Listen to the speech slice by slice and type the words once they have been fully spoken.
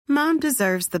Mom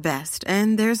deserves the best,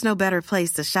 and there's no better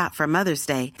place to shop for Mother's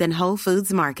Day than Whole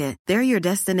Foods Market. They're your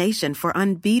destination for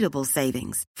unbeatable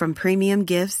savings, from premium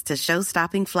gifts to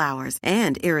show-stopping flowers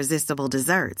and irresistible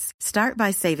desserts. Start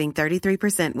by saving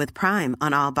 33% with Prime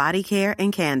on all body care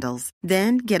and candles.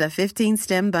 Then get a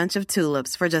 15-stem bunch of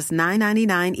tulips for just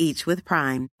 $9.99 each with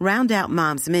Prime. Round out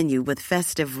Mom's menu with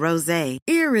festive rosé,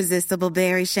 irresistible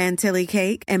berry chantilly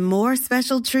cake, and more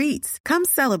special treats. Come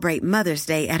celebrate Mother's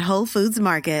Day at Whole Foods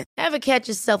Market. Ever catch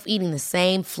yourself eating the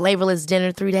same flavorless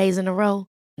dinner 3 days in a row?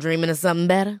 Dreaming of something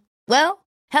better? Well,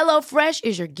 HelloFresh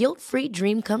is your guilt-free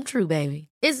dream come true, baby.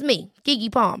 It's me,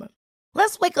 Keke Palmer.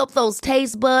 Let's wake up those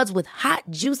taste buds with hot,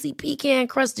 juicy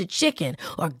pecan-crusted chicken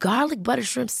or garlic butter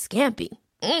shrimp scampi.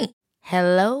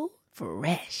 Hello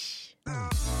Fresh.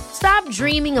 Stop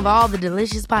dreaming of all the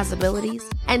delicious possibilities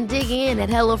and dig in at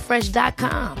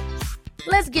HelloFresh.com.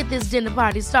 Let's get this dinner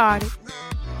party started.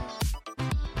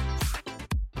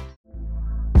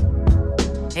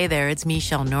 Hey there, it's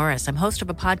Michelle Norris. I'm host of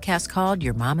a podcast called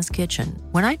Your Mama's Kitchen.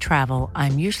 When I travel,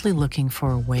 I'm usually looking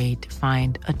for a way to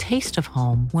find a taste of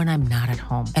home when I'm not at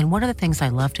home. And one of the things I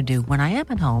love to do when I am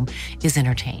at home is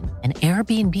entertain. And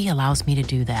Airbnb allows me to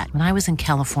do that. When I was in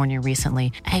California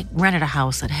recently, I rented a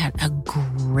house that had a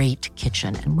great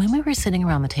kitchen. And when we were sitting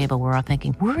around the table, we were all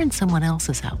thinking, we're in someone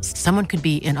else's house. Someone could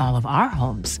be in all of our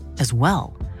homes as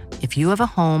well. If you have a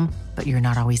home, but you're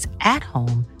not always at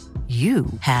home, you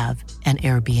have an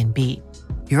Airbnb.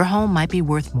 Your home might be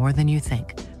worth more than you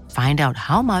think. Find out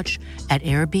how much at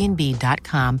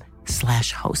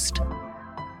airbnb.com/host.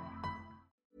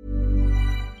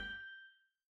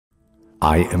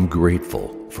 I am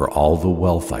grateful for all the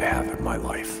wealth I have in my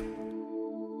life.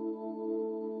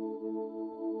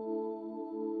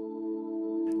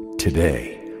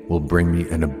 Today will bring me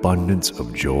an abundance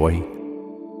of joy,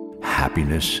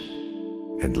 happiness,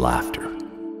 and laughter.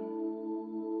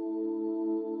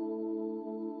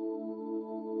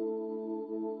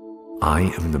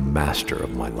 I am the master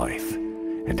of my life,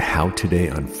 and how today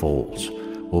unfolds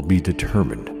will be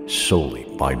determined solely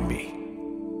by me.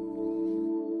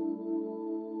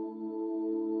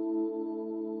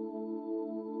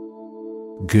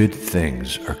 Good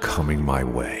things are coming my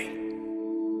way.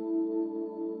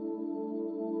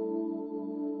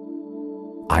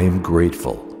 I am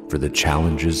grateful for the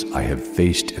challenges I have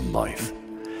faced in life,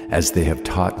 as they have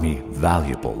taught me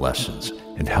valuable lessons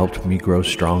and helped me grow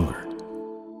stronger.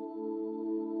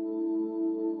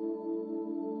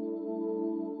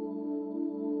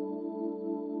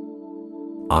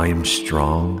 I am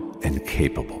strong and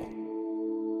capable.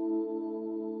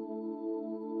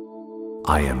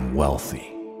 I am wealthy.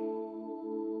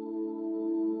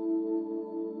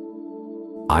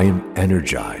 I am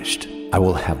energized. I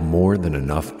will have more than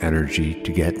enough energy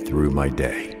to get through my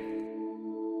day.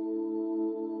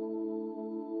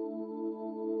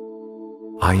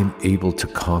 I am able to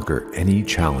conquer any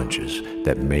challenges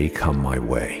that may come my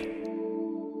way.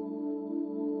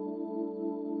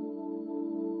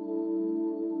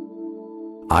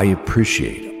 I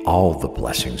appreciate all the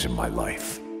blessings in my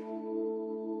life.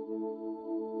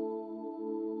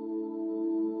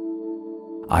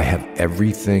 I have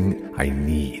everything I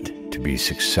need to be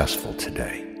successful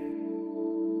today.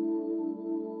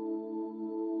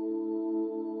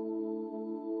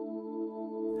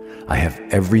 I have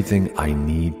everything I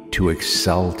need to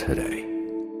excel today.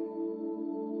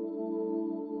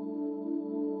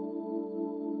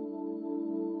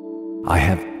 I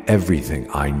have everything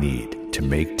I need to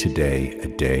make today a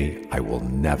day I will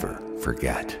never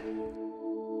forget.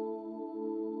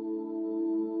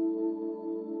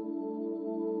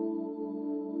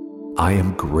 I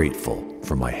am grateful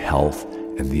for my health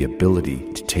and the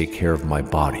ability to take care of my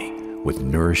body with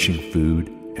nourishing food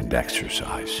and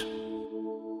exercise.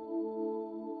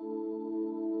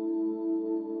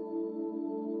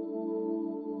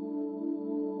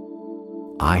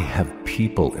 I have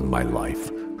people in my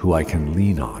life who I can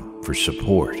lean on for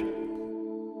support.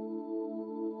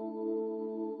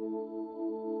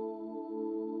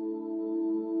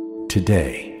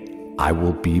 Today, I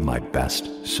will be my best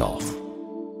self.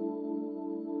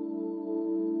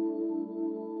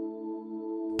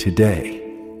 Today,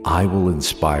 I will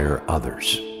inspire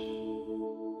others.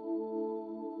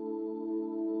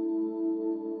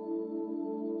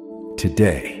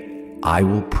 Today, I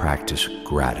will practice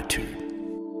gratitude.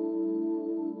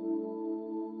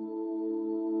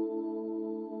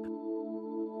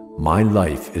 My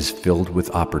life is filled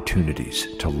with opportunities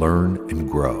to learn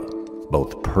and grow,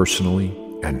 both personally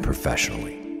and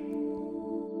professionally.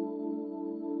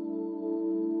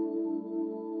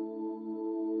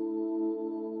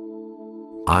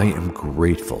 I am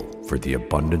grateful for the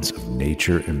abundance of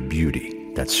nature and beauty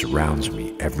that surrounds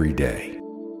me every day.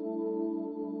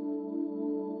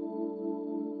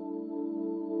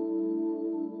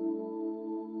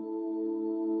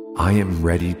 I am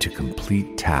ready to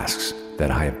complete tasks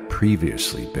that I have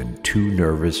previously been too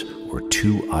nervous or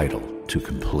too idle to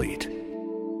complete.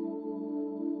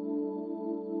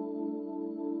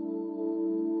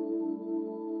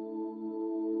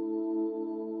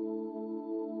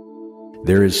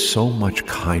 There is so much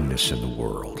kindness in the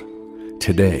world.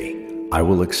 Today, I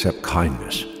will accept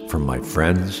kindness from my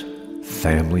friends,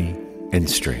 family, and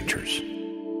strangers.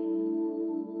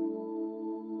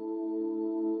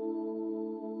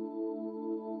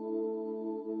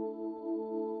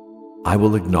 I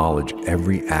will acknowledge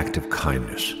every act of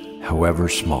kindness, however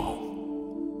small.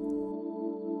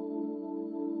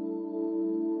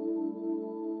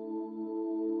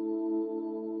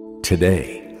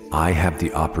 Today, I have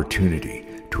the opportunity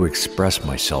to express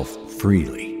myself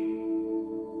freely.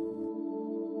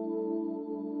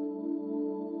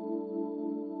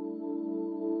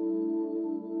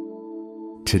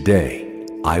 Today,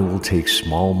 I will take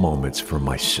small moments for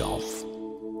myself.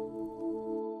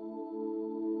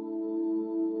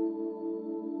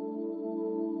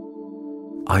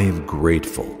 I am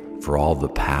grateful for all the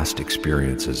past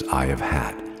experiences I have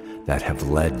had that have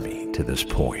led me to this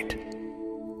point.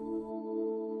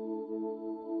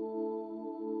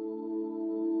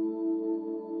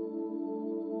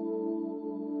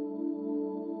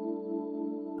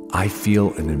 I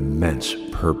feel an immense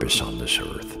purpose on this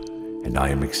earth, and I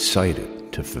am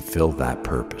excited to fulfill that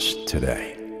purpose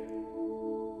today.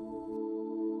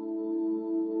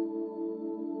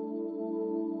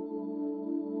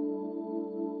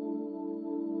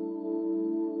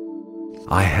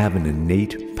 I have an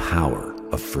innate power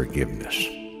of forgiveness.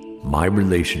 My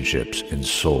relationships and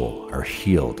soul are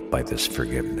healed by this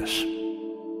forgiveness.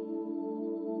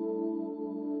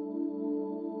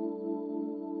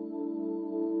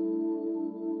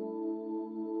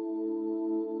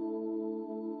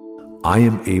 I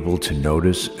am able to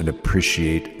notice and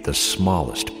appreciate the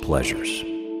smallest pleasures.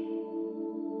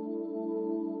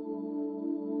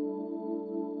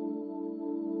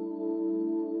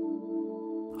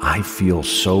 I feel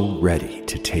so ready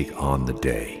to take on the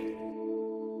day.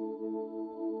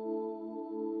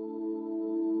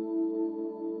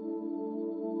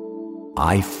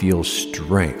 I feel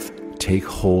strength take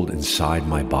hold inside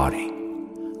my body.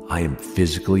 I am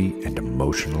physically and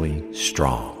emotionally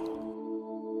strong.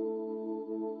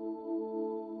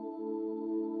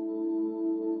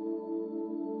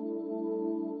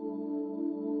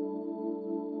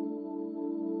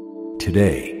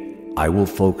 Today, I will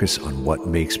focus on what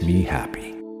makes me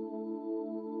happy.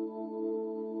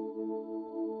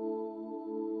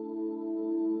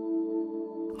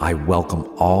 I welcome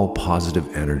all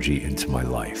positive energy into my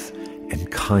life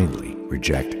and kindly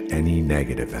reject any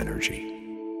negative energy.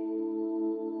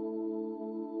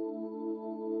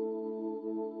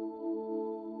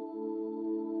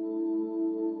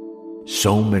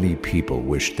 So many people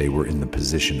wish they were in the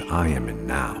position I am in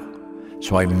now,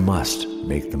 so I must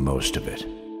make the most of it.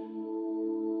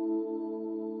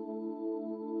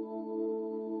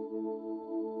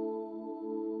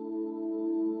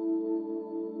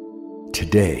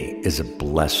 Today is a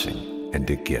blessing and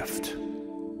a gift.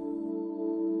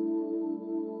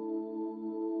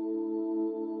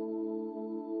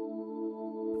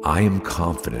 I am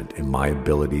confident in my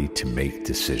ability to make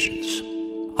decisions.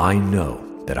 I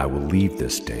know that I will leave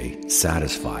this day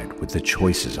satisfied with the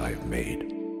choices I have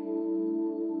made.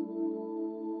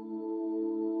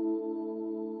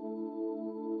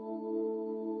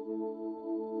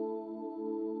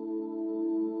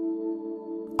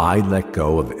 I let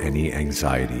go of any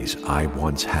anxieties I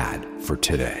once had for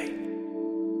today.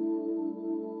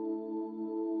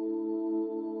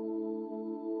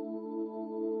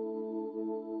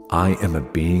 I am a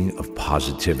being of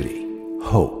positivity,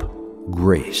 hope,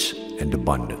 grace, and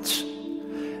abundance.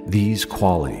 These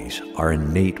qualities are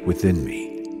innate within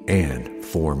me and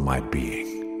form my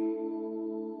being.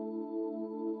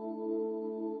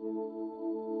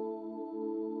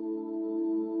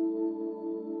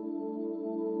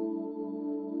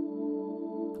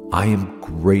 I am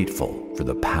grateful for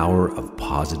the power of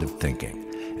positive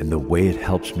thinking and the way it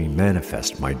helps me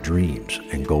manifest my dreams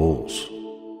and goals.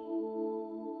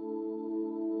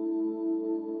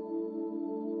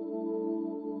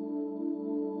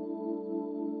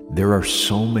 There are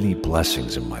so many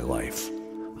blessings in my life.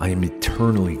 I am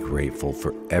eternally grateful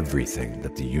for everything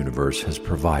that the universe has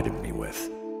provided me with.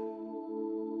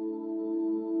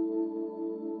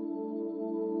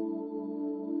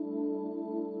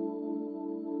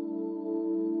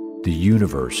 The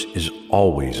universe is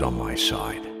always on my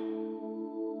side.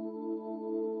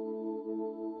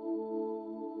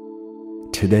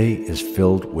 today is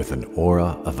filled with an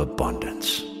aura of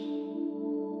abundance.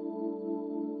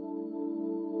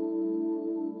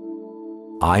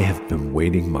 I have been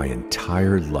waiting my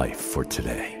entire life for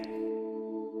today.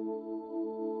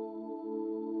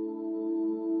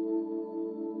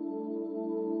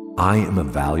 I am a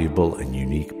valuable and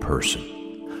unique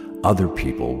person. Other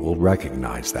people will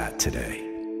recognize that today.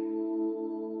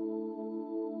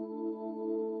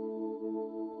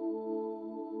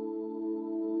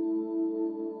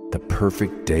 The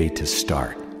perfect day to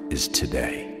start is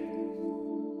today.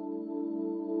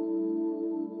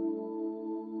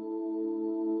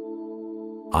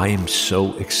 I am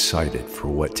so excited for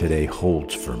what today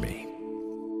holds for me.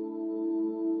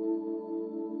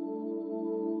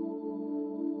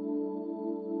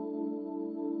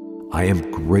 I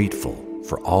am grateful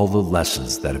for all the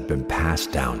lessons that have been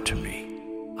passed down to me.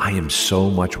 I am so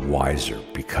much wiser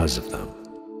because of them.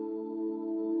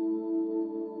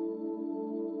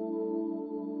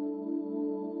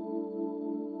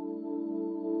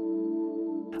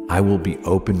 I will be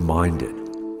open-minded,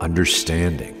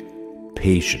 understanding,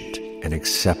 patient, and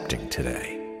accepting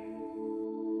today.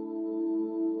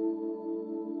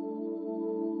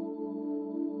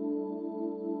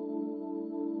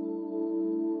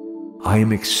 I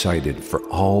am excited for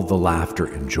all the laughter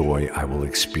and joy I will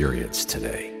experience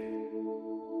today.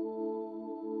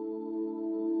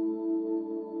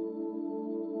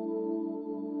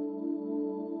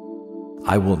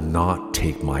 I will not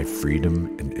take my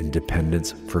freedom and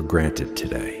independence for granted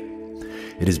today.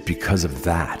 It is because of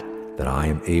that I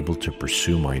am able to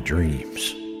pursue my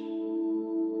dreams.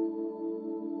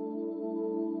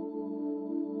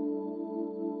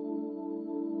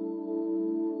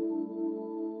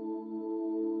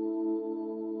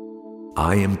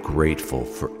 I am grateful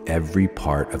for every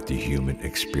part of the human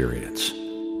experience.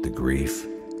 The grief,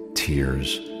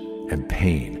 tears, and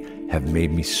pain have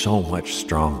made me so much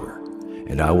stronger,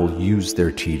 and I will use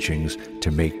their teachings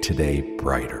to make today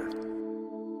brighter.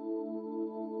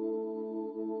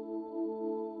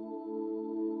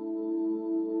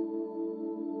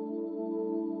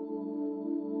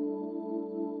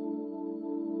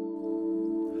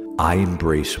 I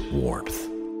embrace warmth.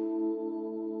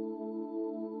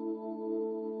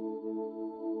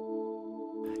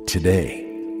 Today,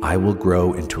 I will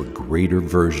grow into a greater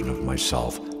version of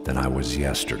myself than I was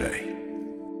yesterday.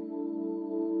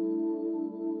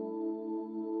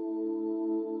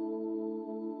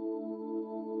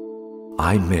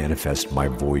 I manifest my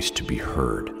voice to be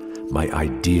heard, my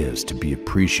ideas to be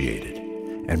appreciated,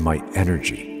 and my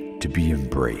energy to be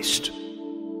embraced.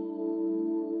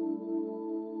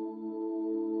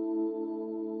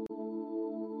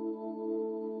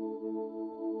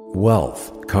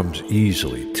 Wealth comes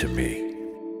easily to me.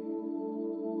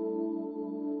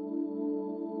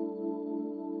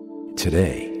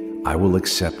 Today, I will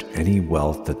accept any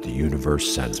wealth that the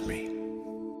universe sends me.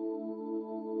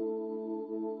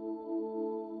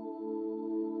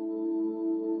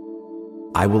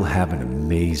 I will have an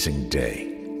amazing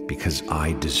day because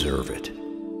I deserve it.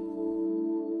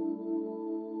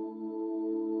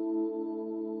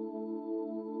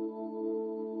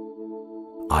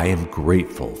 I am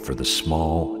grateful for the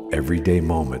small, everyday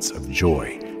moments of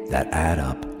joy that add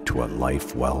up to a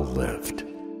life well lived.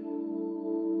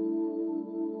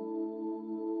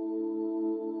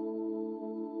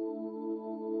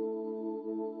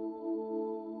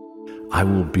 I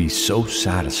will be so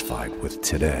satisfied with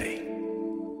today.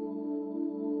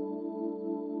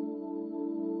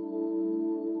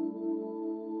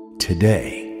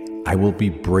 Today, I will be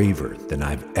braver than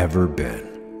I've ever been.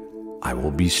 I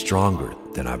will be stronger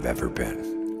than I've ever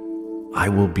been. I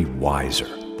will be wiser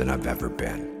than I've ever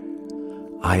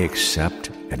been. I accept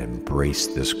and embrace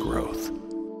this growth.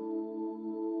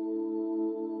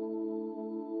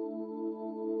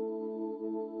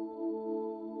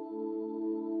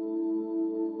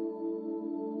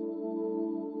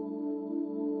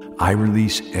 I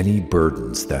release any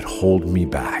burdens that hold me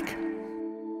back.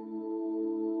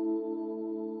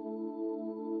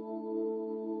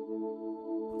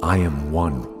 I am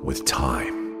one with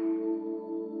time.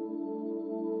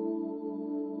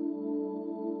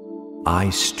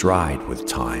 I stride with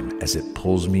time as it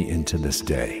pulls me into this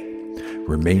day,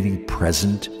 remaining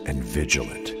present and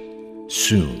vigilant.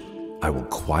 Soon, I will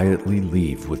quietly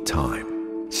leave with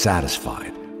time,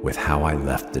 satisfied with how I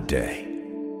left the day.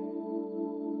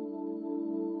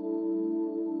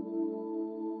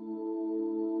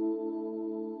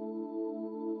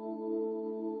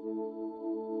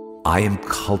 I am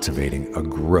cultivating a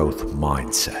growth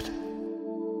mindset.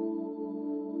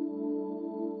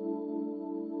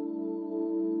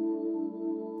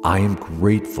 I am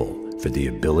grateful for the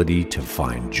ability to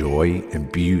find joy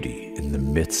and beauty in the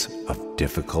midst of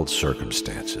difficult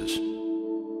circumstances.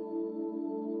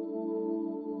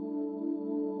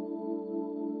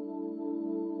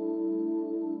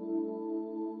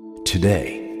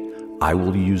 Today, I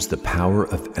will use the power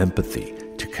of empathy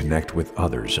to connect with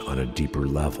others on a deeper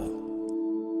level.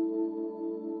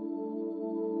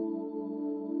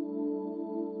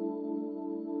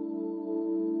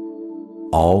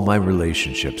 All my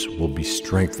relationships will be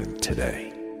strengthened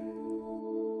today.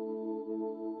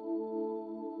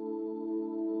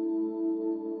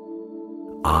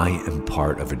 I am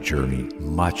part of a journey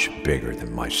much bigger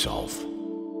than myself.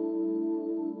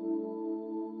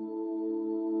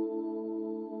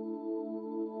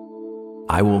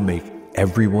 I will make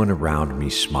everyone around me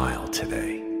smile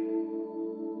today.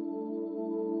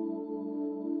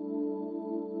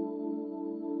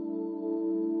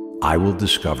 I will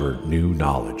discover new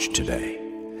knowledge today.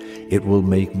 It will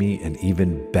make me an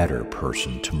even better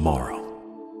person tomorrow.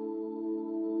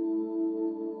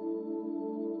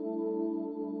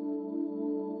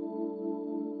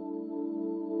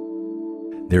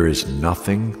 There is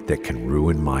nothing that can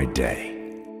ruin my day.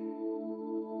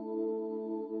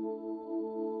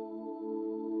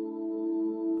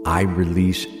 I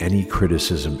release any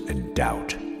criticism and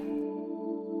doubt.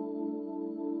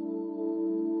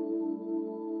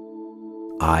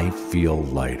 I feel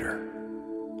lighter.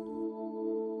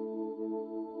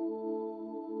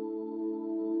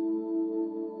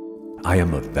 I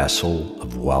am a vessel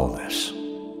of wellness.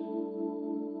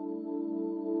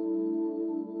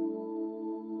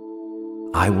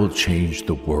 I will change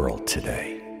the world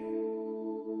today.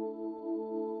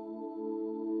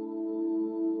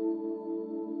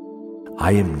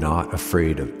 I am not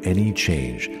afraid of any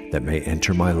change that may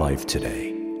enter my life today.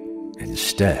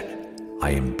 Instead, I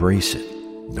embrace it,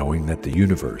 knowing that the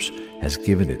universe has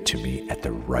given it to me at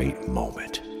the right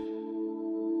moment.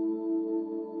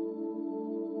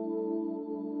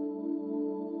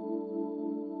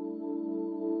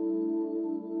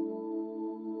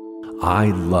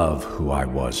 I love who I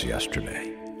was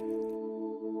yesterday.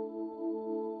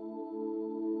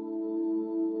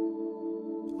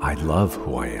 I love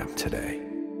who I am today.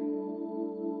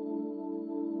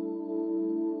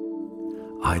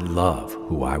 I love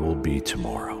who I will be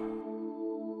tomorrow.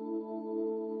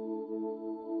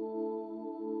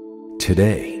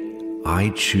 Today, I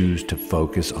choose to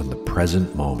focus on the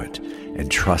present moment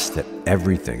and trust that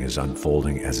everything is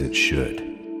unfolding as it should.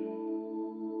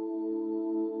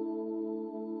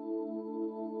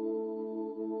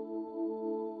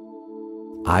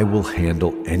 I will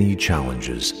handle any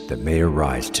challenges that may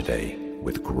arise today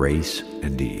with grace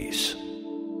and ease.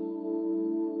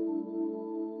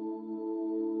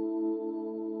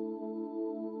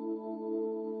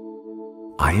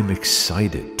 I am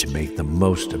excited to make the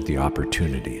most of the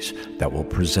opportunities that will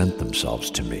present themselves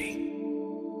to me.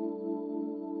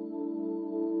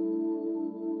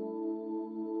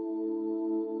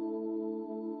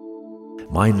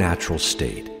 My natural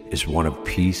state is one of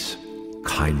peace,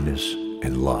 kindness,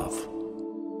 and love.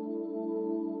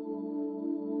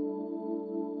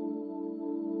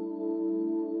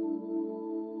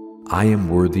 I am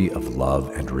worthy of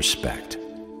love and respect,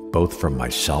 both from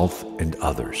myself and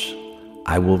others.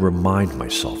 I will remind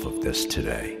myself of this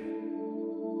today.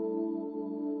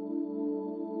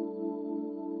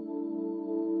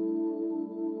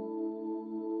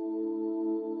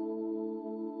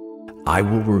 I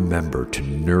will remember to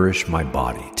nourish my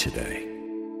body today.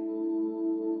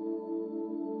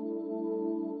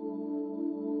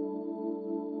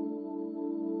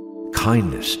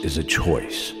 Kindness is a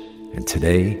choice, and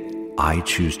today I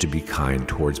choose to be kind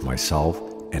towards myself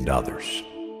and others.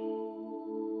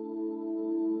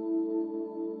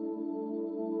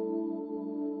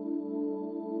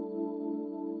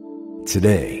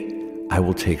 Today, I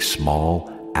will take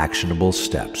small, actionable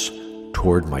steps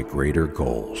toward my greater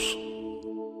goals.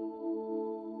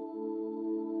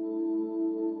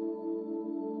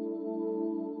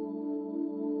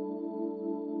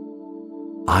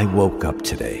 I woke up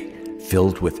today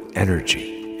filled with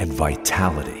energy and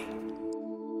vitality.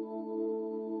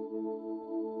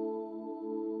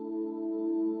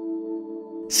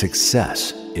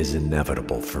 Success is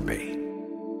inevitable for me.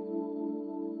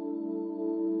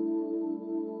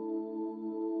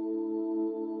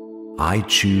 I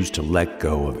choose to let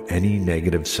go of any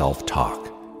negative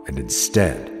self-talk and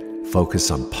instead focus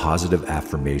on positive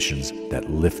affirmations that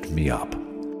lift me up.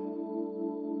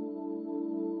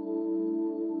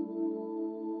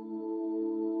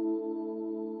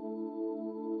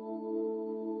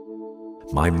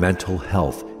 My mental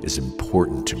health is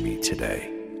important to me today.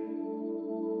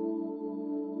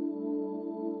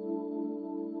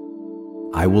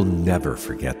 I will never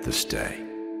forget this day.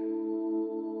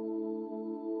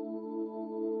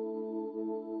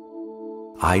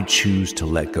 I choose to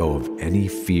let go of any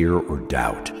fear or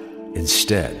doubt.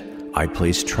 Instead, I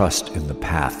place trust in the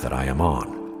path that I am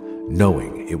on,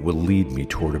 knowing it will lead me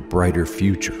toward a brighter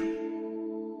future.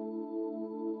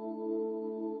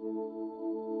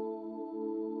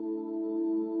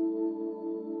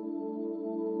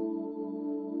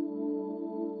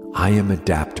 I am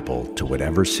adaptable to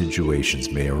whatever situations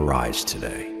may arise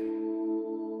today.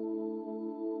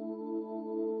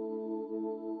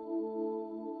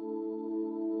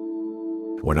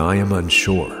 When I am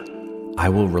unsure, I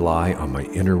will rely on my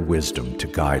inner wisdom to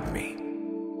guide me.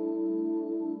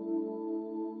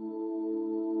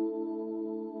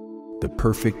 The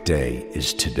perfect day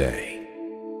is today.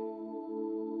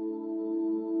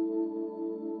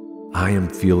 I am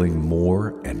feeling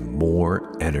more and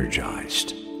more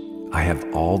energized. I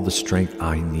have all the strength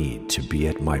I need to be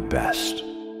at my best.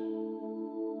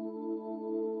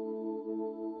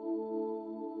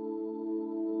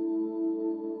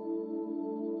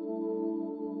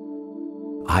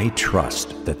 I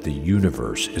trust that the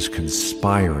universe is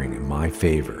conspiring in my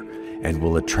favor and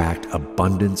will attract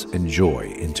abundance and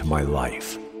joy into my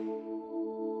life.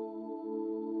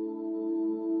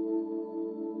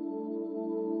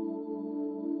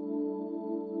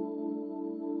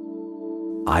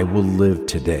 I will live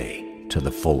today to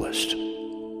the fullest.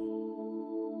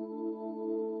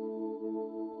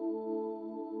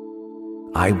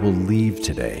 I will leave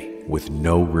today with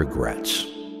no regrets.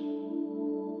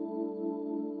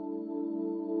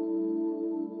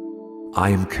 I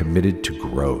am committed to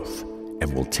growth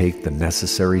and will take the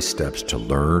necessary steps to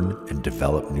learn and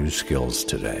develop new skills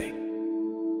today.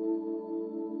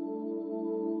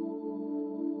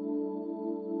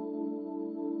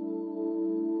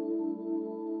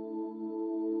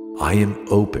 I am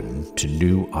open to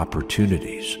new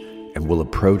opportunities and will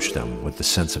approach them with a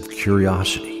sense of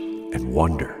curiosity and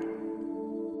wonder.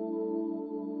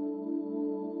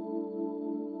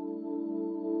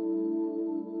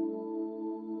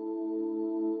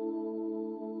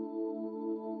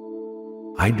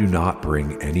 I do not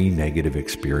bring any negative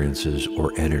experiences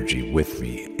or energy with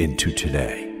me into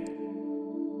today.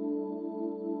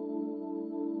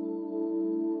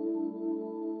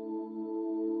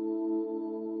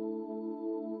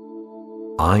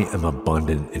 I am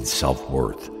abundant in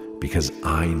self-worth because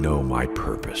I know my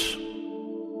purpose.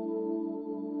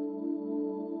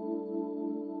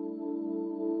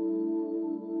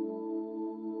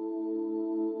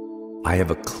 I have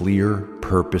a clear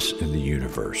purpose in the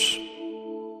universe.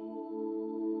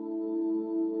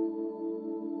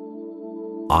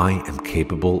 I am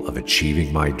capable of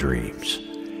achieving my dreams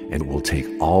and will take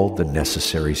all the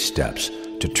necessary steps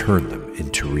to turn them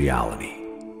into reality.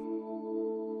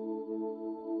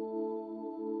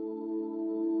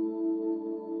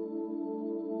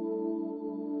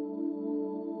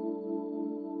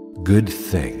 Good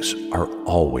things are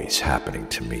always happening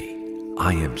to me.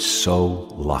 I am so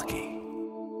lucky.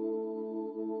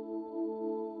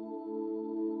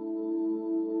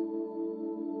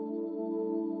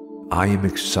 I am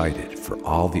excited for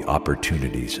all the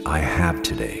opportunities I have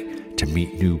today to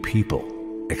meet new people,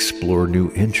 explore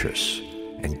new interests,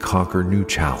 and conquer new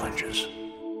challenges.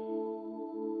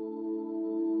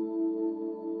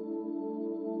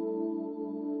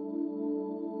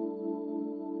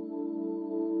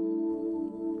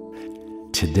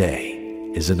 Today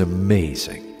is an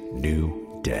amazing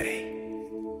new day.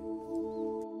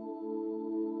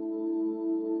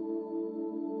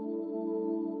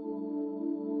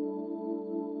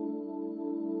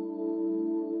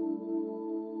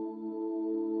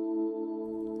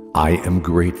 I am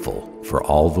grateful for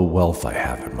all the wealth I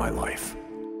have in my life.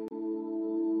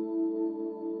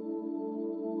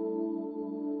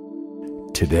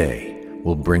 Today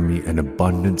will bring me an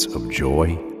abundance of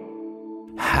joy,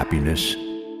 happiness,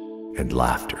 and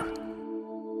laughter.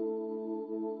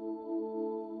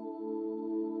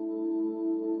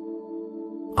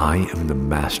 I am the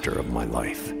master of my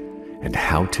life, and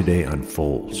how today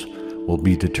unfolds will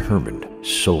be determined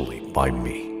solely by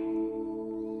me.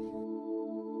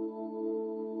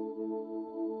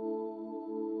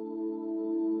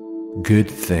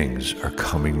 Good things are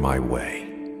coming my way.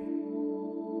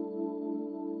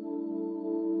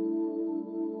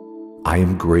 I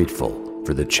am grateful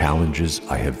for the challenges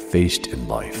I have faced in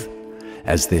life,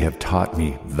 as they have taught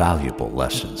me valuable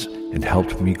lessons and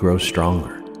helped me grow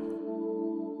stronger.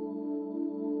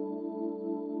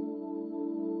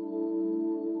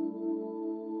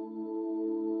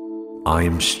 I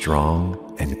am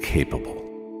strong and capable.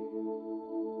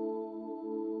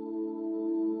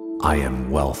 I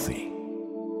am wealthy.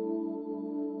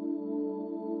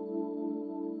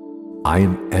 I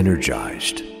am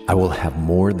energized. I will have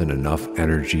more than enough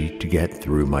energy to get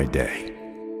through my day.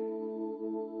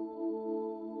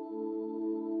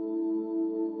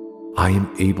 I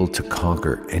am able to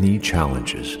conquer any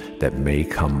challenges that may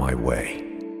come my way.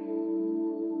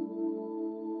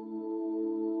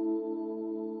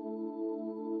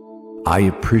 I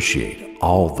appreciate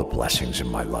all the blessings in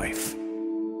my life.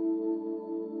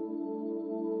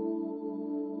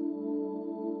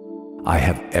 I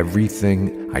have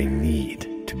everything I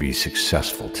need to be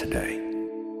successful today.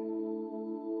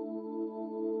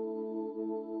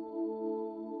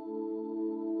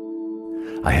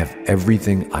 I have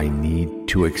everything I need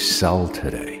to excel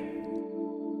today.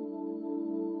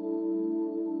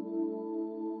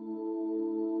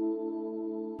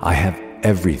 I have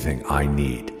everything I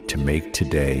need to make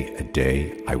today a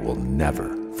day I will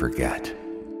never forget.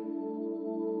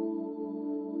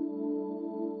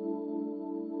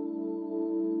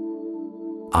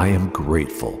 I am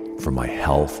grateful for my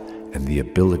health and the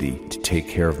ability to take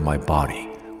care of my body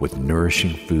with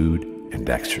nourishing food and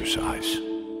exercise.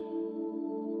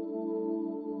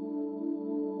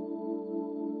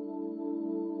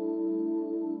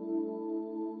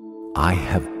 I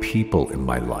have people in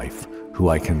my life who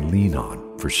I can lean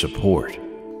on for support.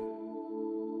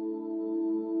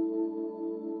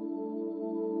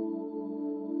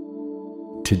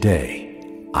 Today,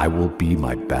 I will be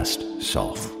my best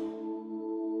self.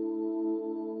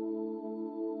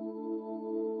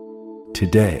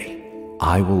 Today,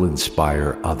 I will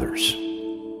inspire others.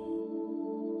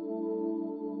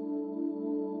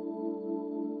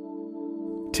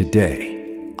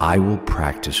 Today, I will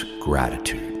practice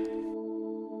gratitude.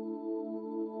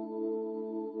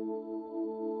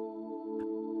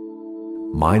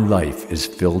 My life is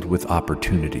filled with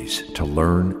opportunities to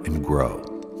learn and grow,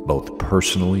 both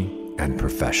personally and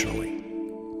professionally.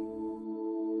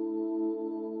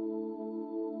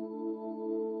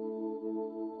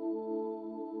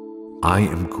 I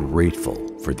am grateful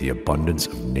for the abundance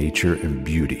of nature and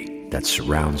beauty that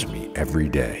surrounds me every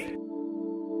day.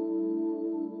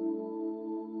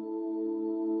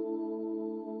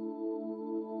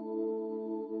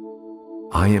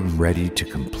 I am ready to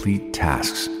complete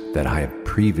tasks that I have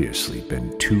previously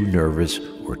been too nervous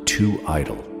or too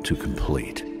idle to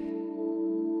complete.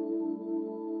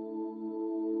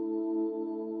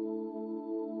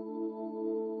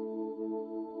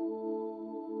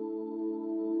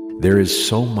 There is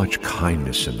so much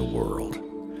kindness in the world.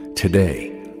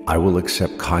 Today, I will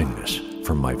accept kindness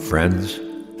from my friends,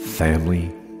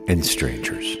 family, and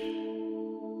strangers.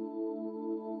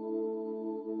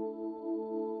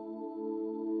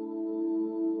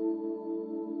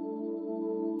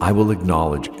 I will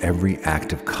acknowledge every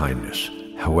act of kindness,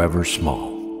 however small.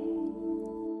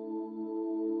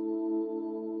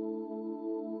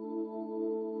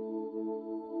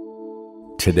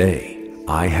 Today,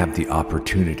 I have the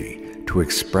opportunity to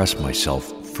express myself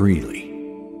freely.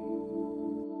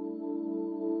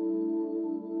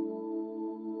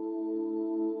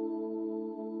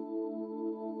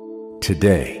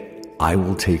 Today, I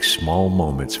will take small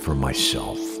moments for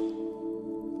myself.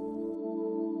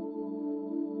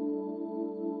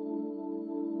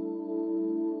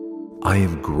 I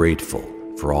am grateful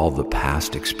for all the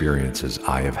past experiences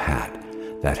I have had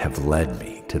that have led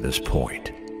me to this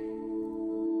point.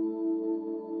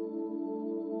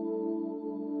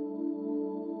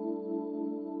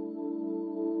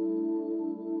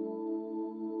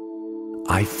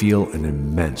 I feel an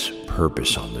immense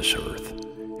purpose on this earth,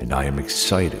 and I am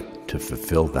excited to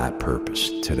fulfill that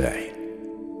purpose today.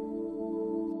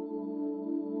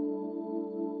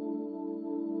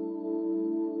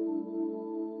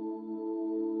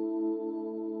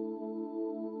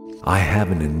 I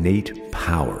have an innate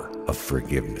power of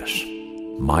forgiveness.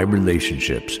 My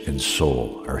relationships and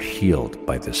soul are healed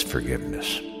by this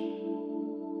forgiveness.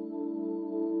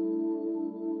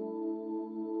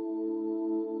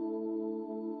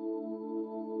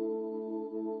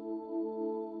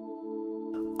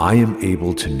 I am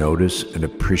able to notice and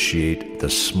appreciate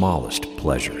the smallest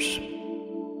pleasures.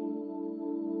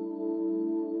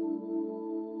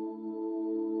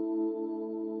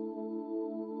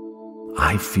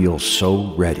 I feel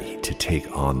so ready to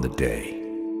take on the day.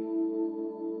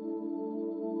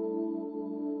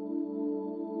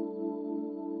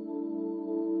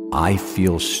 I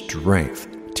feel strength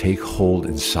take hold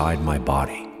inside my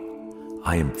body.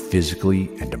 I am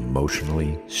physically and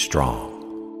emotionally strong.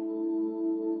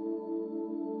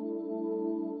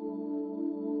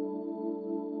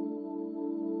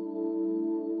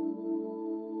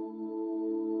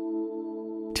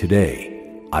 Today,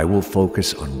 I will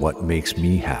focus on what makes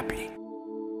me happy.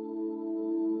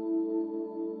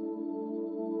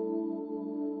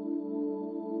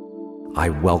 I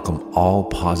welcome all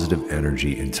positive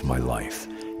energy into my life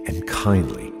and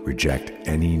kindly reject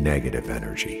any negative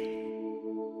energy.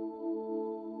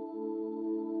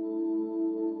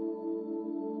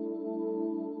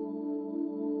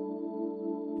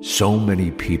 So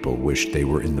many people wish they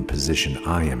were in the position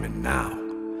I am in now,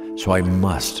 so I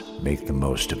must make the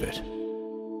most of it.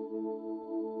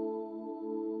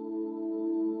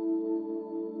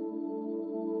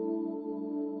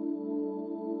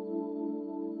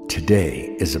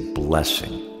 Today is a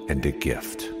blessing and a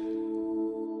gift.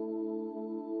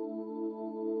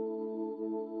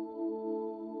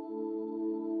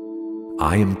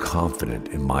 I am confident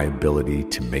in my ability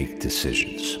to make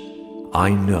decisions.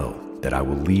 I know that I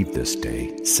will leave this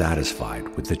day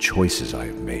satisfied with the choices I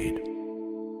have made.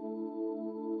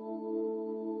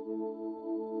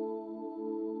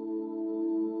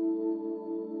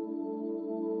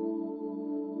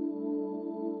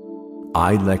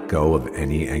 I let go of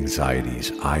any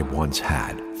anxieties I once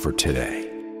had for today.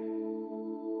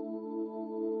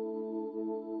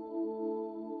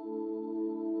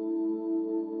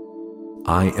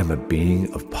 I am a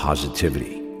being of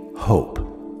positivity, hope,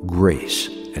 grace,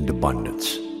 and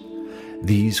abundance.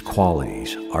 These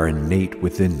qualities are innate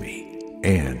within me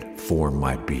and form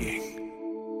my being.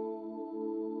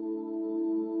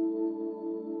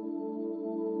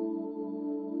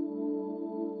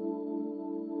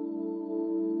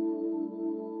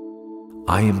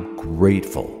 I am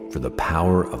grateful for the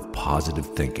power of positive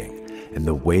thinking and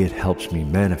the way it helps me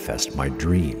manifest my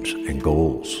dreams and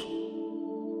goals.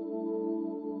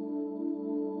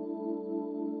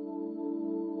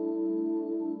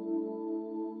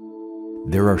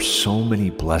 There are so many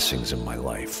blessings in my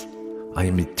life. I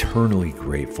am eternally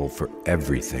grateful for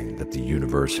everything that the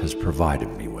universe has provided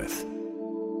me with.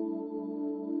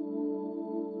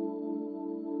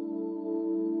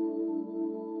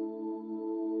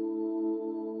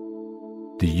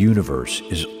 The universe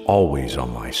is always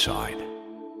on my side.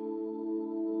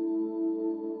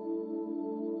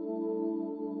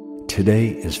 Today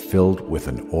is filled with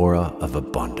an aura of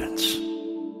abundance.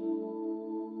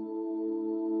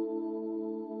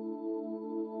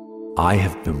 I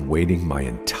have been waiting my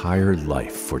entire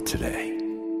life for today.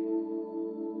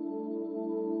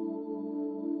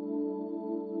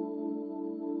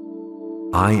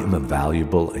 I am a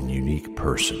valuable and unique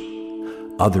person.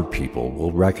 Other people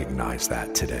will recognize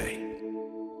that today.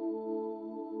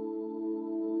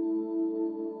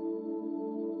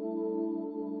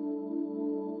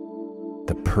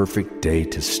 The perfect day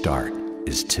to start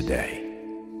is today.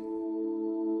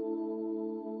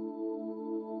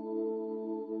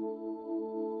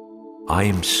 I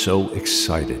am so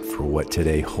excited for what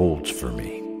today holds for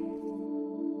me.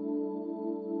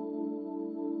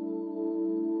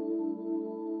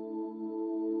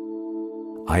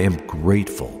 I am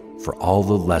grateful for all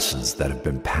the lessons that have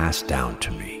been passed down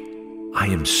to me. I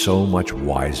am so much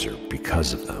wiser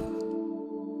because of them.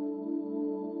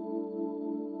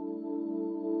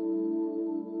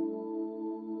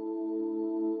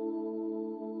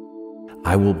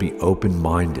 I will be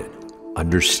open-minded,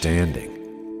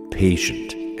 understanding,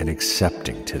 patient, and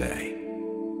accepting today.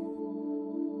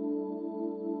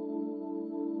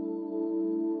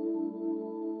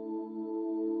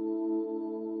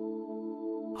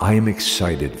 I am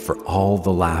excited for all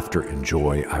the laughter and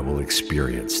joy I will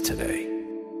experience today.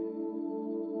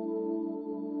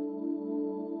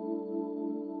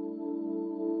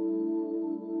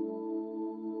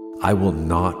 I will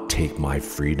not take my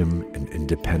freedom and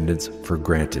independence for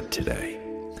granted today.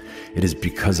 It is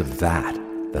because of that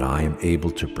I am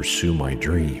able to pursue my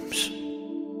dreams.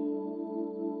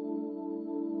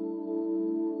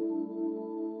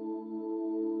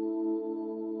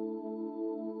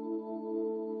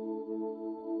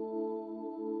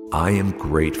 I am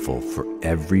grateful for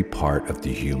every part of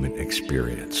the human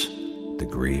experience. The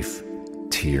grief,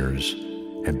 tears,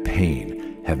 and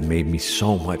pain have made me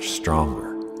so much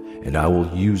stronger, and I will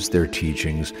use their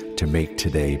teachings to make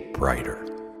today brighter.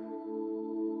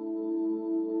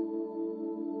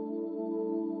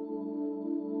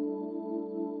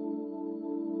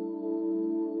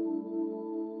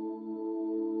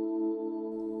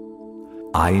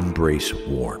 I embrace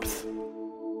warmth.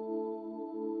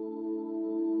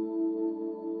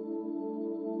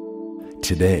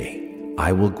 Today,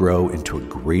 I will grow into a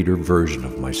greater version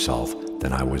of myself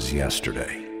than I was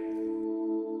yesterday.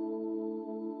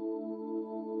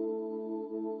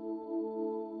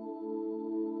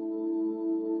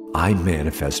 I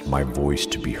manifest my voice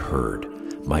to be heard,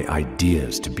 my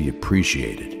ideas to be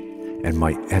appreciated, and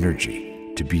my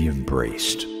energy to be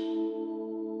embraced.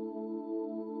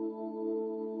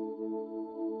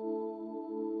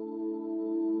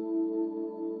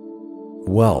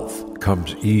 Wealth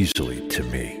comes easily to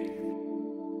me.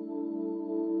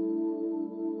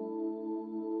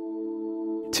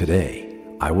 Today,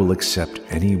 I will accept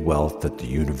any wealth that the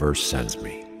universe sends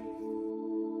me.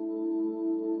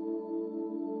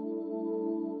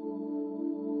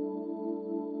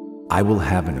 I will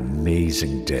have an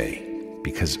amazing day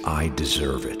because I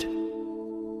deserve it.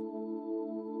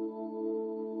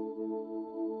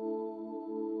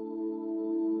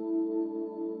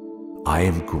 I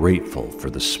am grateful for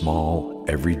the small,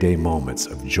 everyday moments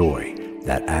of joy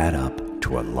that add up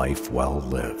to a life well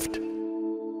lived.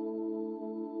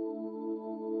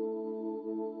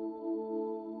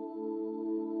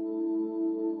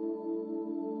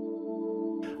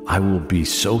 I will be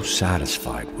so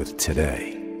satisfied with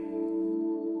today.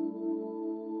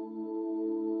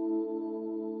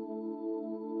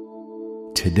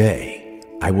 Today,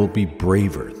 I will be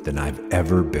braver than I've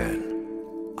ever been.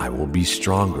 I will be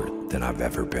stronger than I've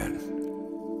ever been.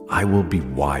 I will be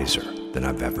wiser than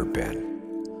I've ever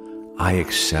been. I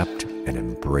accept and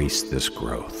embrace this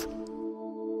growth.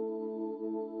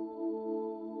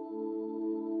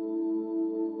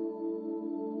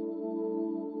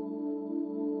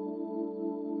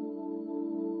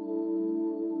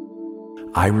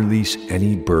 I release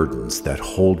any burdens that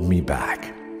hold me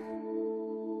back.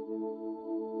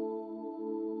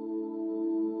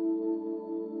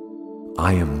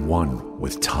 I am one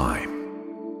with time.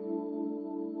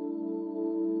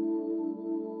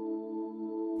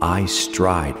 I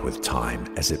stride with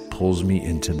time as it pulls me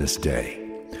into this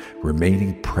day,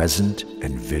 remaining present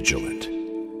and vigilant.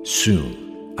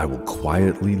 Soon, I will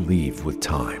quietly leave with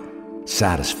time,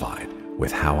 satisfied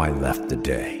with how I left the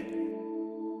day.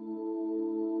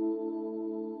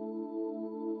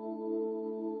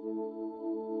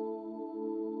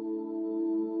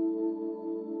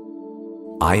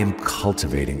 I am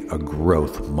cultivating a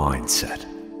growth mindset.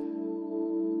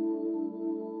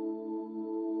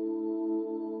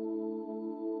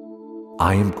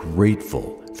 I am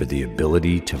grateful for the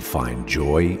ability to find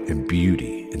joy and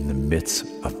beauty in the midst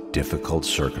of difficult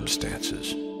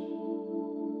circumstances.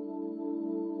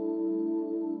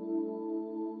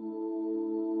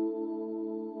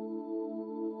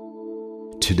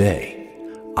 Today,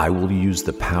 I will use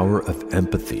the power of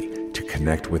empathy to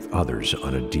connect with others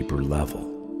on a deeper level.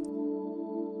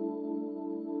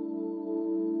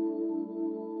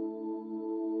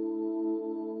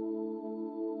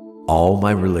 All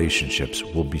my relationships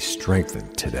will be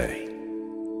strengthened today.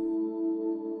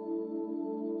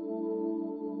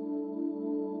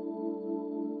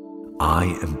 I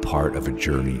am part of a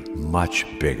journey much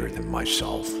bigger than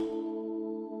myself.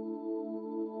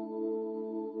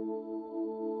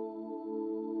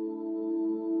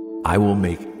 I will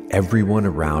make everyone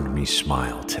around me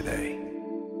smile today.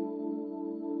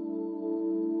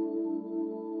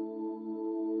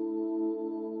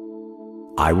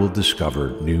 I will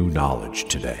discover new knowledge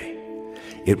today.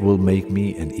 It will make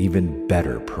me an even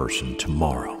better person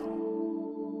tomorrow.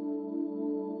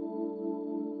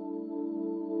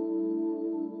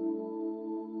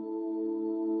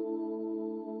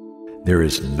 There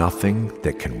is nothing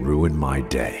that can ruin my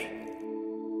day.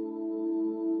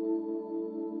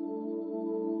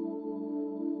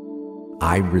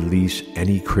 I release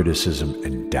any criticism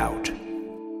and doubt.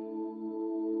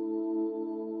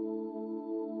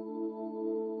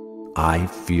 I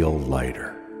feel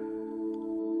lighter.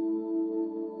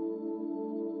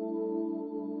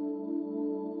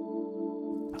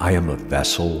 I am a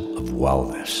vessel of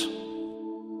wellness.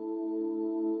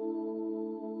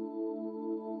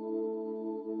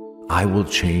 I will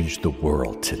change the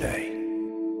world today.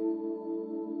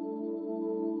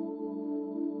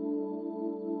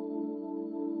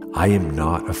 I am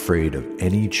not afraid of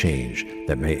any change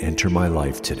that may enter my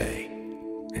life today.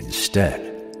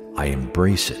 Instead, I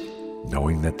embrace it,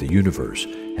 knowing that the universe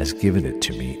has given it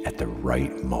to me at the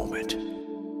right moment.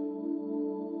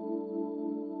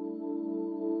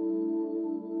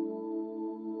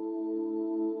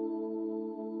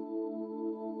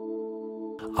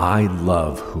 I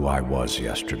love who I was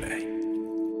yesterday.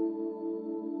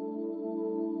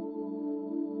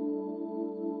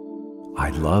 I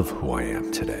love who I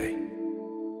am today.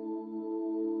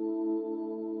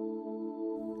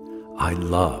 I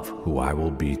love who I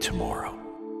will be tomorrow.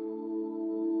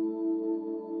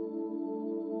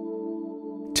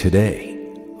 Today,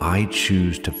 I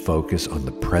choose to focus on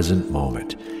the present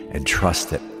moment and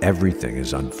trust that everything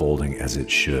is unfolding as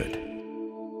it should.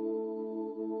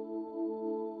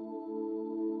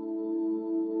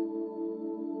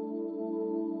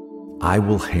 I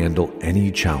will handle any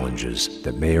challenges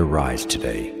that may arise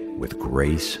today with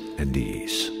grace and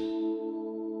ease.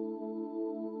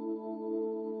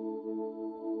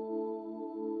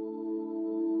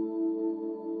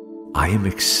 I am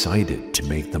excited to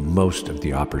make the most of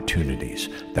the opportunities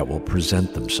that will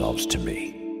present themselves to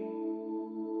me.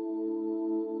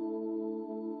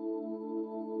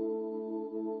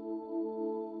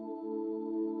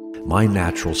 My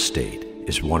natural state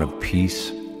is one of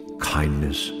peace,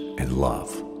 kindness, and love.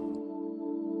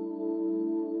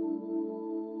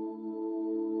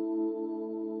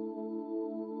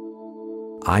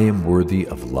 I am worthy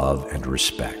of love and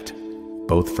respect,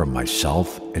 both from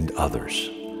myself and others.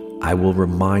 I will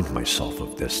remind myself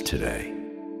of this today.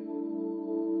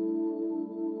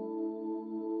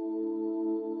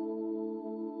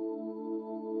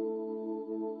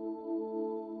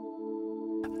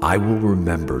 I will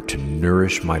remember to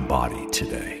nourish my body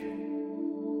today.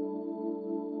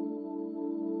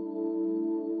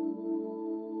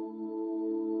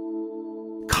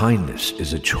 Kindness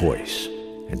is a choice,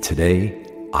 and today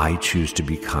I choose to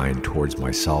be kind towards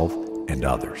myself and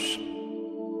others.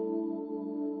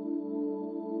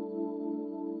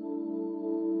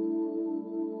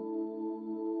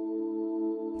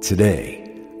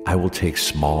 Today, I will take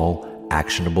small,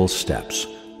 actionable steps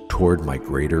toward my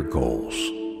greater goals.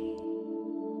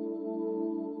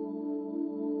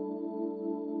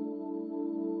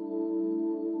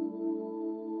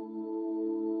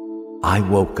 I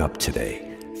woke up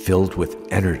today filled with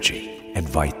energy and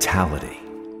vitality.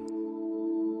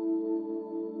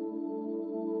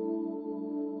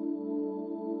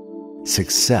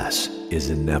 Success is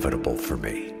inevitable for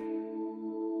me.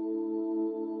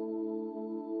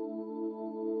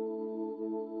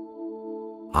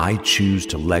 I choose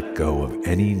to let go of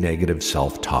any negative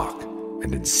self-talk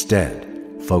and instead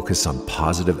focus on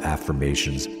positive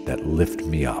affirmations that lift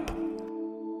me up.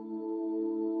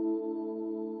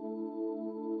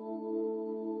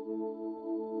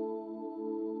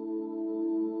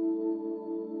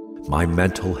 My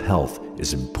mental health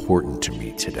is important to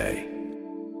me today.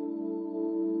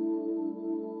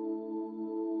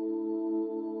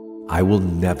 I will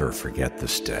never forget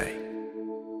this day.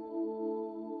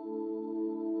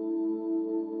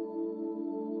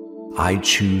 I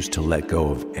choose to let go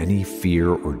of any fear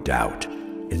or doubt.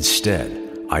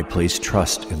 Instead, I place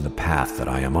trust in the path that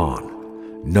I am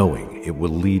on, knowing it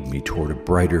will lead me toward a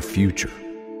brighter future.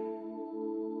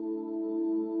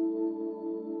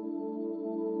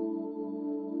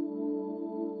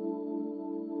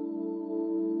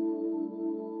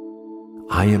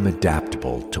 I am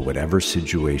adaptable to whatever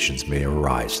situations may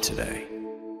arise today.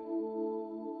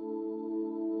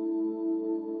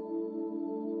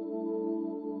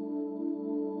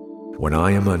 When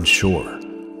I am unsure,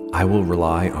 I will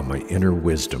rely on my inner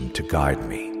wisdom to guide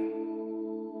me.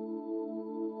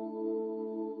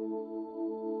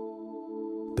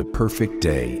 The perfect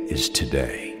day is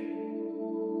today.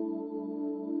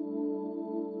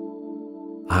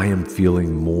 I am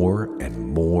feeling more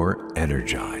and more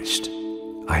energized.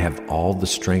 I have all the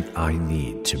strength I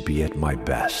need to be at my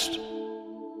best.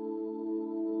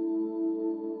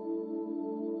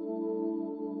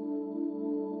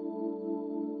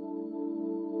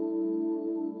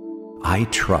 I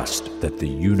trust that the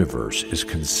universe is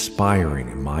conspiring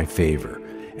in my favor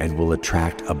and will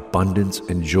attract abundance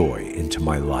and joy into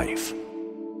my life.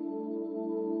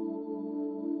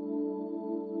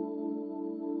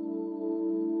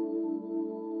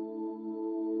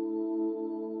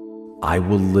 I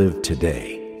will live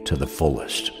today to the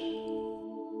fullest.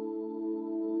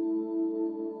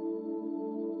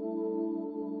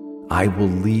 I will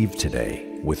leave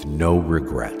today with no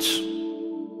regrets.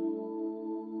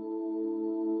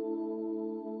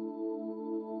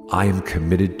 I am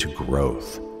committed to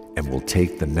growth and will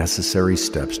take the necessary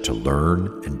steps to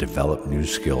learn and develop new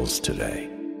skills today.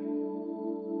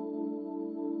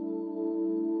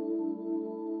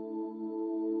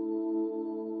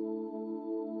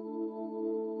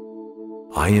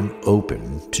 I am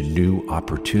open to new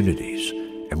opportunities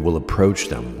and will approach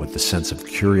them with a sense of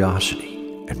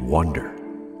curiosity and wonder.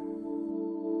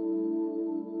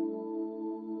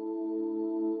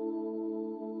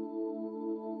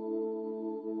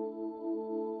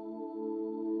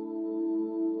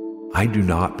 I do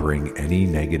not bring any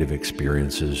negative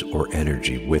experiences or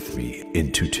energy with me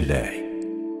into today.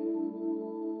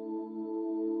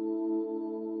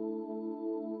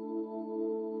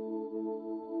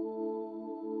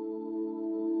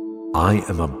 I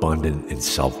am abundant in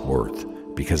self-worth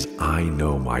because I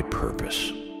know my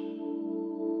purpose.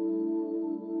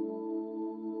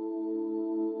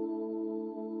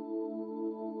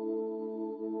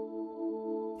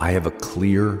 I have a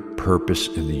clear purpose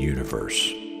in the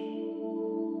universe.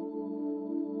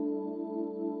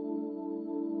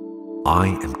 I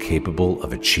am capable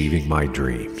of achieving my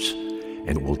dreams,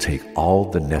 and will take all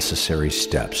the necessary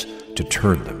steps to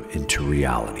turn them into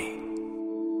reality.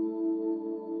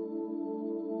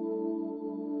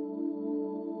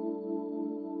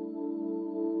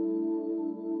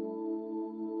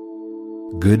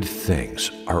 Good things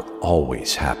are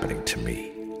always happening to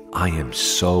me. I am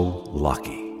so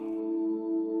lucky.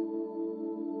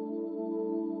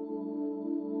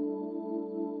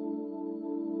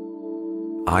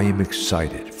 I am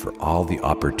excited for all the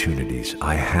opportunities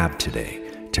I have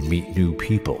today to meet new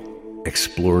people,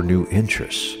 explore new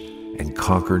interests, and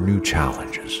conquer new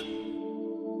challenges.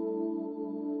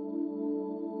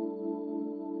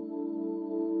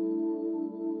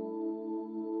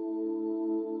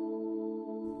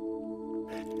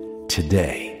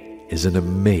 Today is an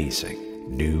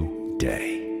amazing new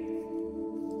day.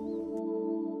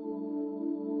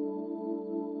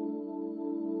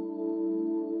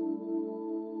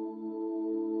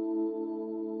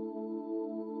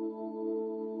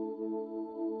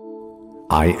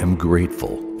 I am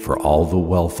grateful for all the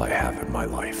wealth I have in my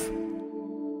life.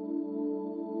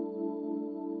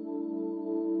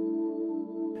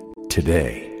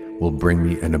 Today will bring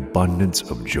me an abundance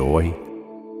of joy,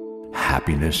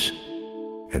 happiness,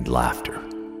 and laughter.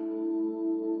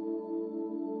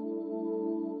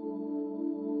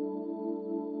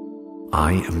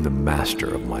 I am the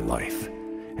master of my life,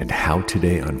 and how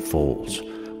today unfolds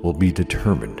will be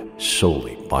determined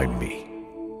solely by me.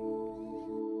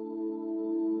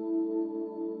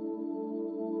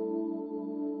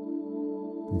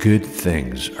 Good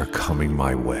things are coming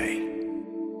my way.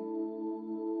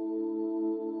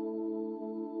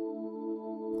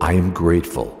 I am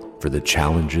grateful for the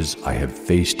challenges I have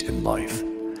faced in life,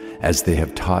 as they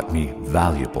have taught me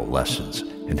valuable lessons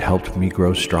and helped me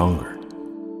grow stronger.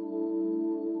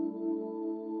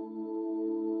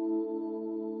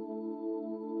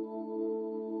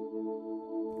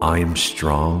 I am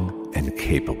strong and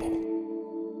capable.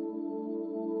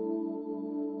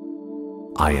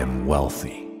 I am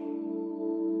wealthy.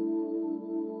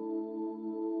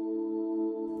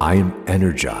 I am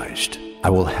energized. I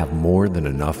will have more than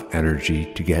enough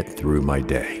energy to get through my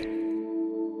day.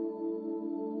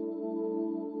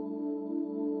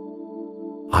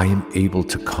 I am able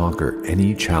to conquer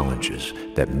any challenges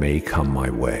that may come my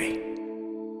way.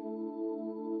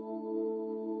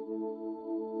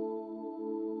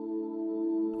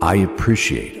 I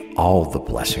appreciate all the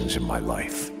blessings in my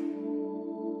life.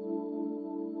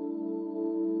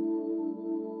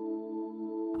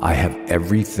 I have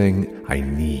everything I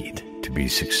need to be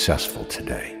successful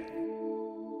today.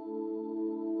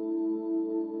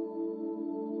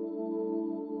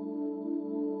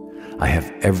 I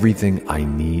have everything I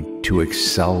need to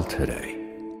excel today.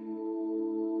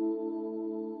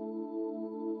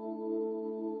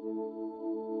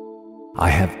 I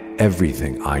have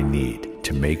everything I need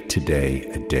to make today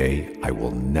a day I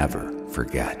will never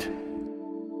forget.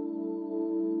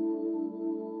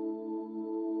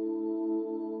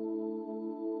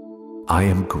 I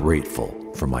am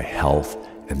grateful for my health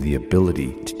and the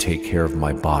ability to take care of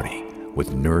my body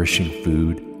with nourishing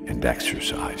food and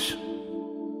exercise.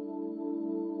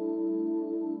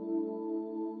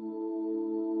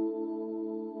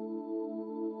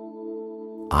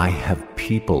 I have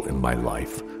people in my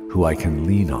life who I can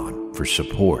lean on for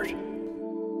support.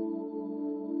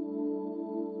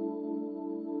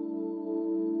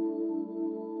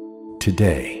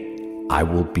 Today, I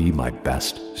will be my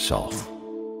best self.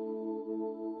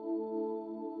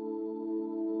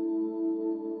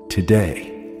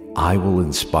 Today, I will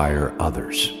inspire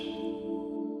others.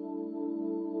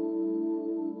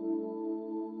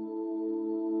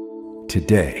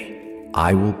 Today,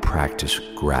 I will practice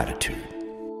gratitude.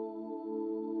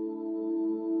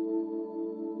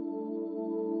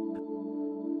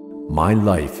 My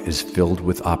life is filled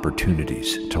with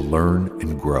opportunities to learn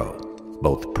and grow,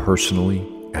 both personally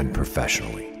and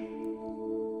professionally.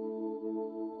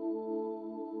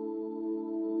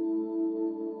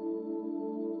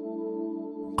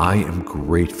 I am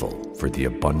grateful for the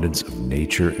abundance of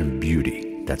nature and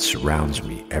beauty that surrounds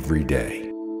me every day.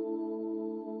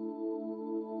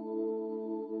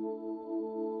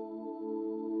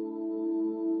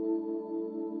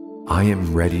 I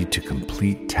am ready to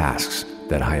complete tasks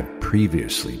that I have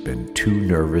previously been too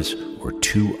nervous or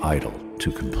too idle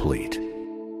to complete.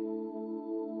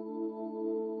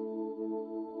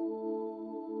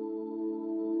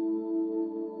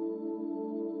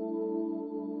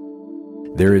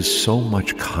 There is so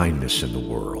much kindness in the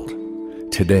world.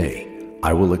 Today,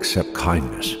 I will accept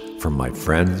kindness from my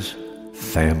friends,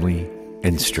 family,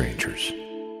 and strangers.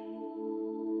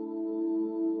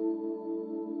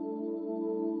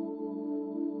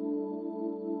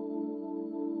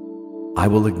 I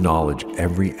will acknowledge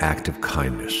every act of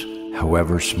kindness,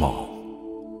 however small.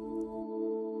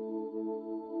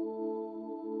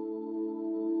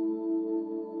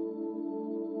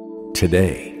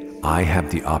 Today, I have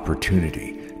the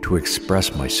opportunity to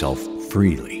express myself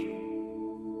freely.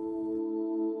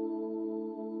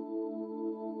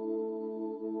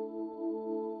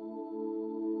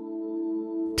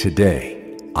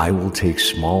 Today, I will take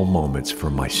small moments for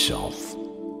myself.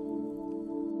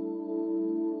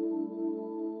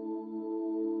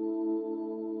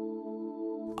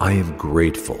 I am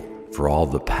grateful for all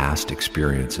the past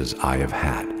experiences I have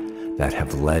had that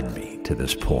have led me to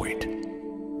this point.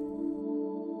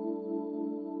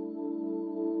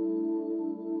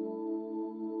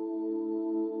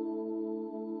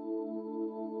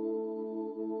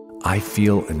 I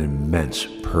feel an immense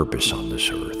purpose on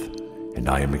this earth, and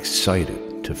I am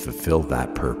excited to fulfill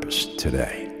that purpose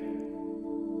today.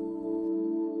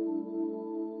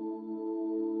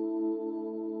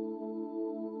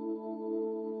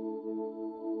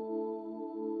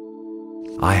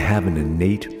 I have an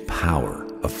innate power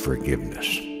of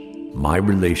forgiveness. My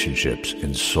relationships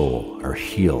and soul are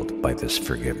healed by this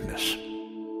forgiveness.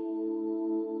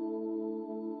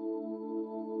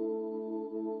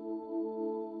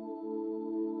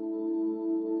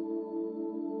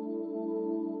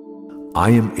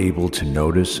 I am able to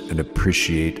notice and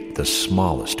appreciate the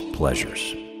smallest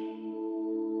pleasures.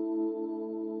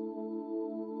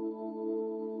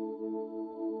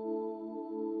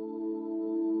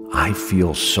 I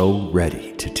feel so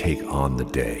ready to take on the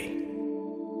day.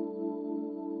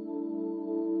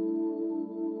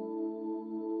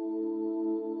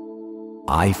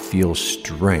 I feel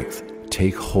strength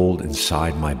take hold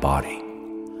inside my body.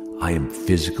 I am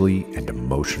physically and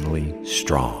emotionally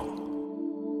strong.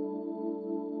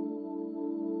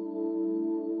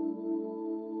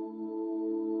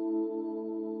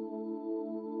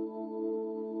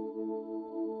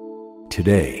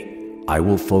 Today, I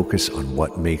will focus on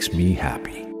what makes me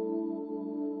happy.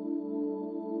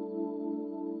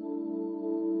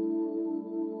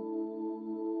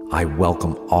 I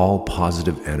welcome all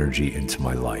positive energy into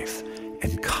my life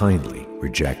and kindly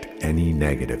reject any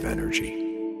negative energy.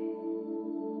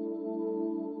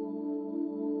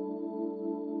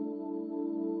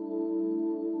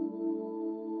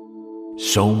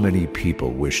 So many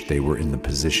people wish they were in the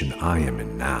position I am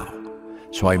in now,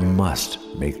 so I must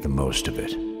make the most of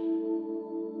it.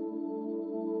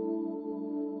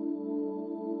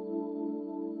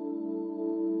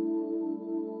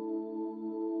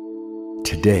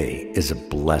 Today is a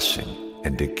blessing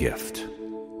and a gift.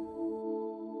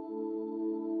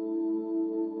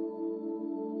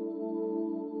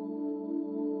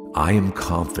 I am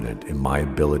confident in my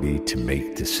ability to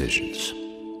make decisions.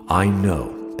 I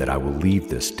know that I will leave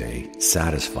this day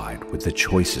satisfied with the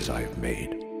choices I have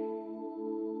made.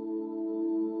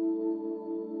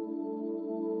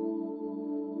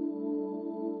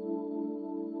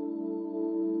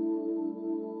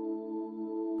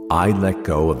 I let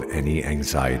go of any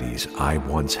anxieties I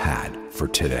once had for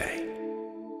today.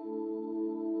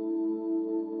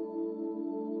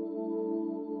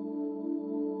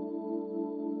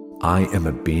 I am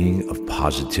a being of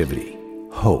positivity,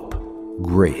 hope,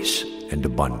 grace, and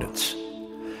abundance.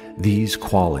 These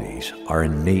qualities are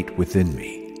innate within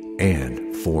me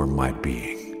and form my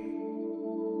being.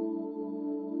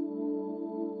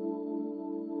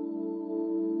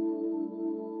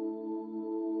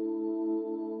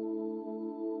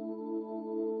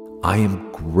 I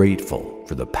am grateful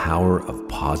for the power of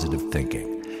positive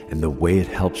thinking and the way it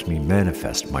helps me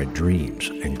manifest my dreams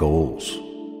and goals.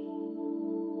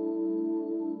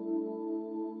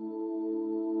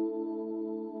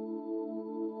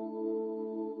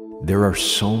 There are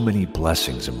so many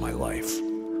blessings in my life.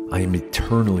 I am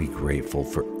eternally grateful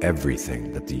for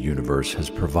everything that the universe has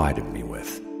provided me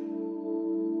with.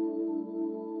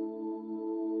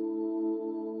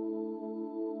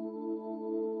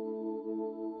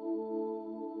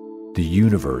 The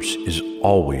universe is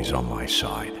always on my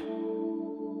side.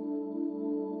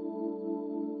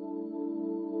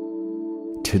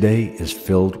 Today is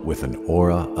filled with an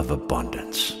aura of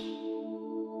abundance.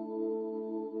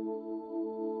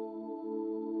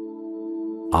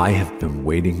 I have been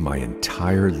waiting my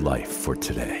entire life for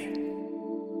today.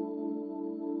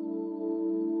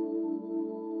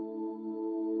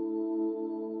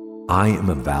 I am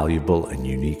a valuable and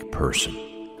unique person.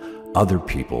 Other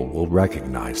people will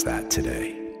recognize that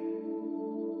today.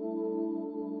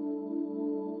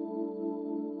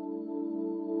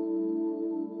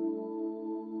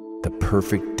 The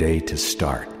perfect day to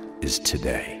start is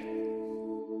today.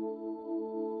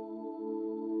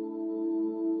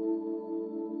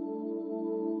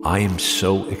 I am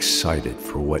so excited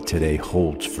for what today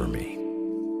holds for me.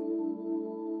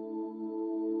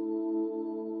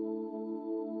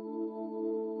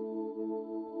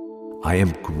 I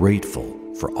am grateful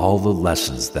for all the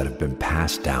lessons that have been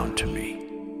passed down to me.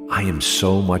 I am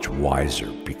so much wiser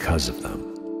because of them.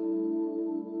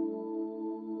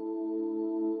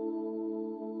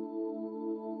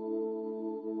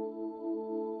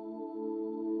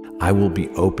 I will be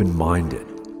open-minded,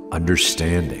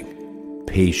 understanding,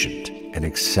 patient, and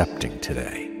accepting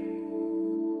today.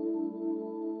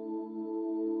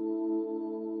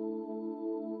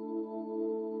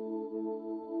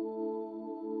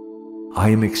 I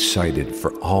am excited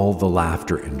for all the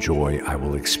laughter and joy I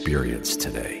will experience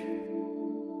today.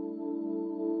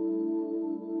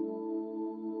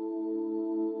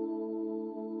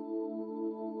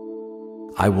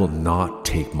 I will not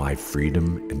take my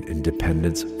freedom and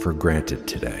independence for granted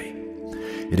today.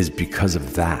 It is because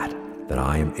of that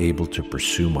I am able to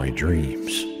pursue my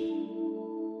dreams.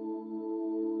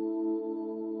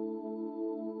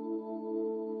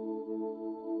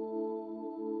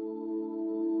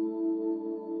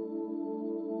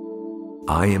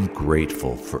 I am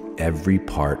grateful for every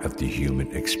part of the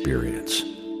human experience.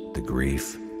 The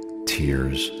grief,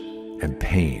 tears, and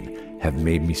pain have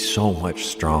made me so much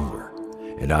stronger,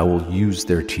 and I will use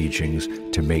their teachings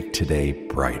to make today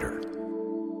brighter.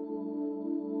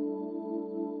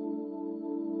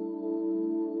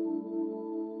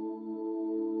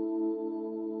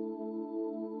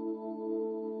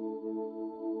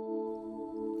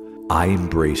 I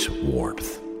embrace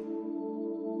warmth.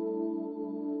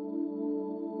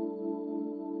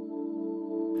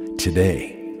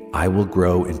 Today, I will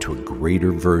grow into a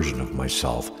greater version of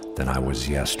myself than I was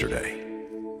yesterday.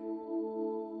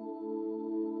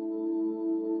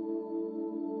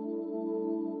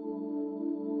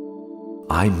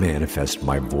 I manifest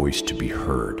my voice to be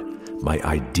heard, my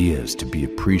ideas to be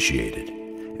appreciated,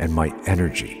 and my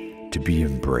energy to be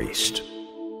embraced.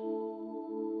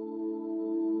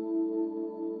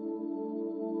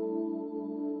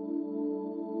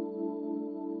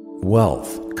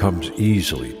 Wealth comes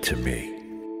easily to me.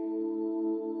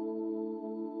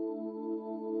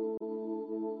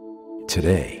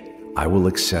 Today, I will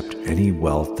accept any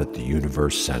wealth that the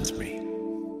universe sends me.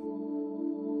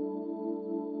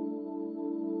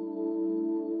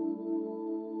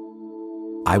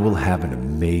 I will have an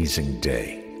amazing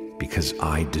day because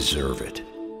I deserve it.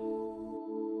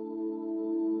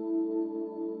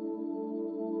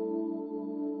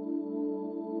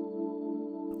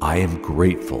 I am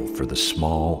grateful for the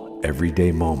small,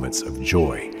 everyday moments of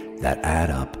joy that add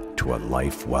up to a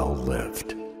life well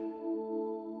lived.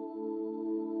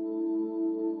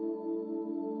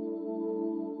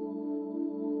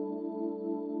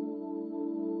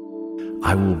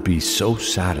 I will be so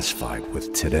satisfied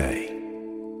with today.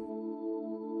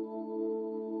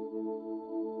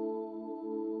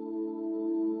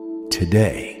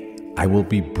 Today, I will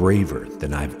be braver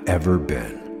than I've ever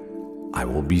been. I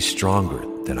will be stronger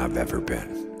than I've ever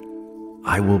been.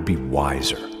 I will be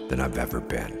wiser than I've ever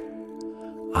been.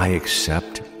 I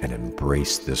accept and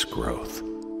embrace this growth.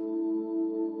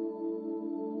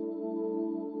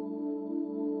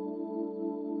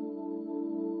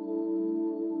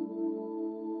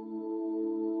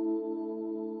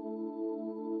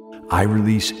 I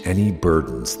release any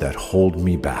burdens that hold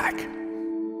me back.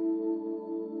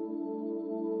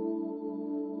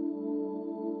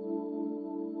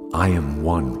 I am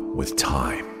one with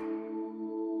time.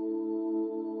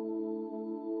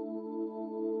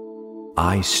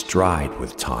 I stride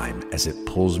with time as it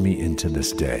pulls me into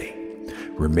this day,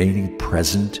 remaining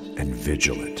present and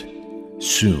vigilant.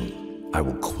 Soon, I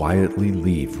will quietly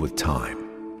leave with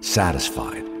time,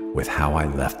 satisfied with how I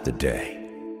left the day.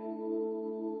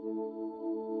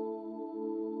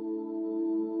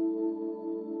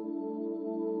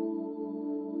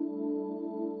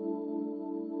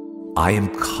 I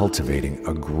am cultivating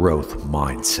a growth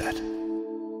mindset.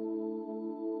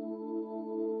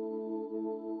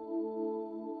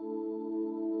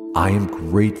 I am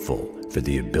grateful for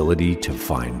the ability to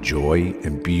find joy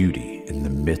and beauty in the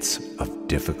midst of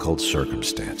difficult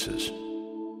circumstances.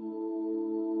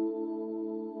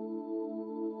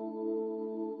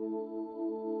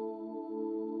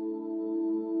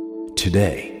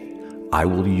 Today, I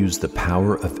will use the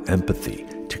power of empathy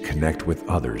to connect with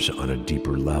others on a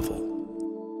deeper level.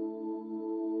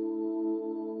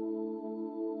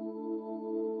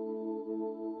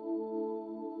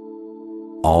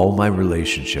 All my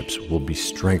relationships will be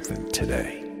strengthened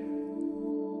today.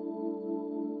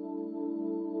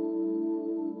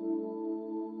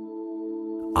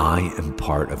 I am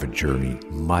part of a journey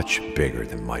much bigger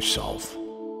than myself.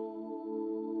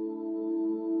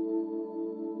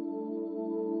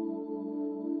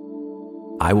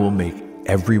 I will make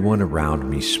everyone around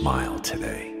me smile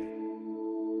today.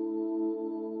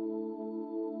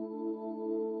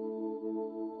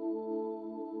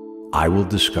 I will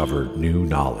discover new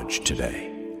knowledge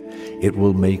today. It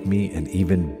will make me an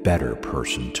even better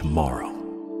person tomorrow.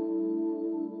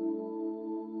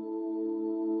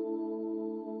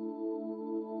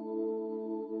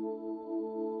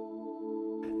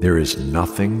 There is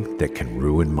nothing that can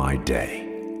ruin my day.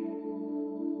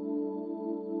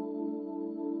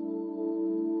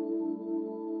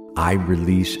 I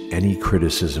release any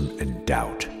criticism and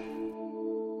doubt.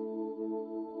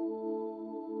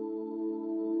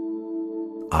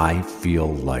 I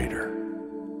feel lighter.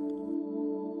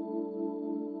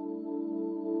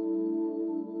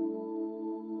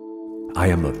 I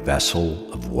am a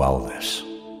vessel of wellness.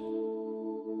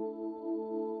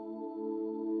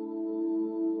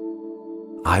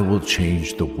 I will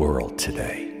change the world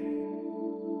today.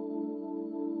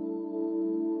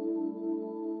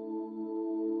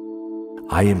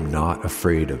 I am not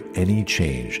afraid of any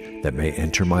change that may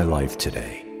enter my life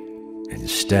today.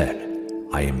 Instead,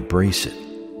 I embrace it,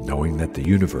 knowing that the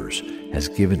universe has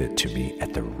given it to me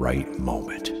at the right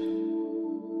moment.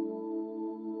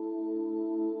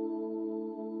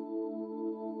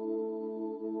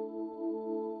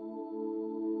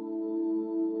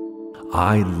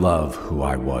 I love who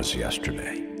I was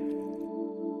yesterday.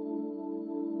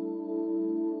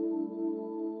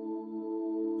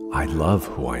 I love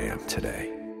who I am today.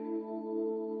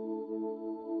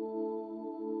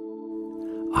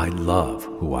 I love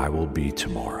who I will be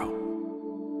tomorrow.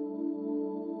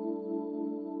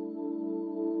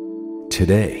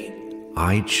 Today,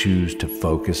 I choose to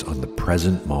focus on the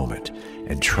present moment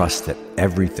and trust that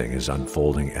everything is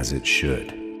unfolding as it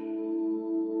should.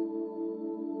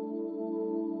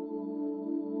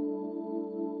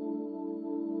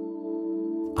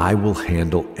 I will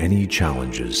handle any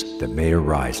challenges that may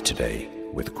arise today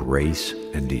with grace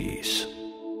and ease.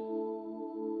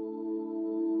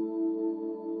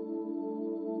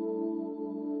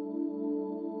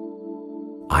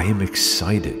 I am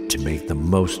excited to make the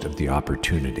most of the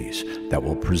opportunities that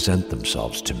will present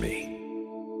themselves to me.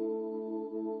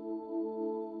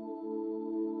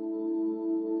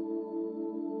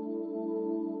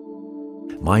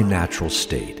 My natural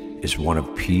state is one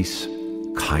of peace,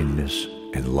 kindness,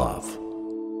 and love.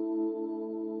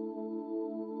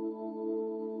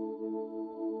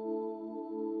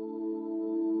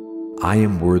 I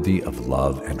am worthy of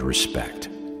love and respect,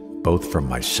 both from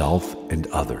myself and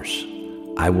others.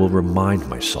 I will remind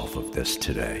myself of this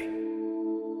today.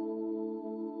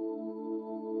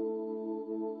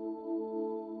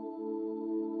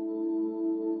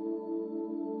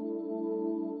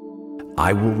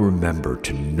 I will remember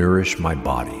to nourish my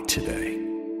body today.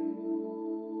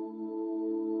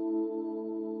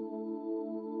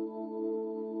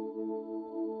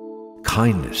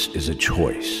 Kindness is a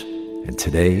choice, and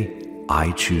today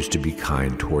I choose to be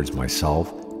kind towards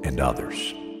myself and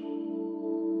others.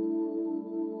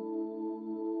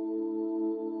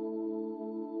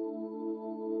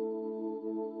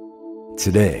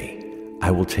 Today,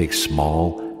 I will take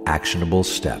small, actionable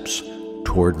steps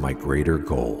toward my greater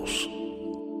goals.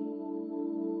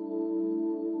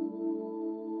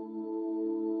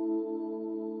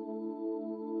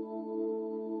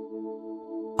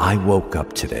 I woke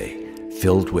up today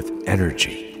filled with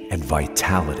energy and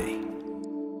vitality.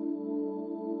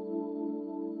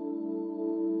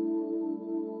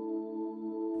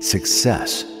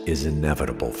 Success is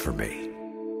inevitable for me.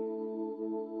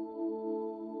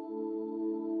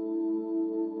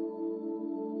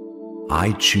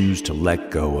 I choose to let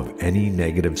go of any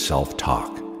negative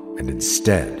self-talk and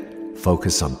instead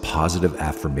focus on positive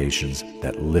affirmations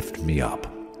that lift me up.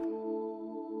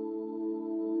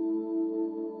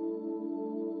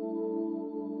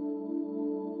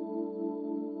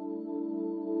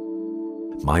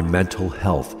 My mental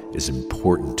health is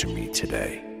important to me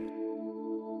today.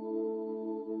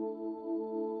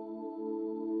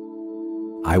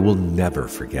 I will never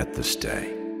forget this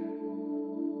day.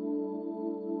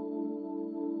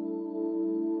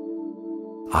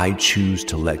 I choose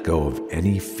to let go of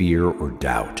any fear or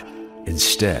doubt.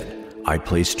 Instead, I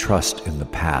place trust in the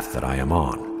path that I am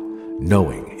on,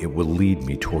 knowing it will lead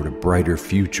me toward a brighter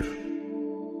future.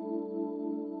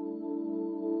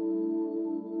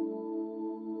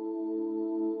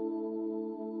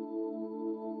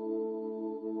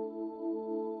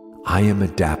 I am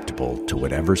adaptable to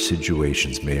whatever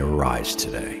situations may arise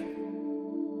today.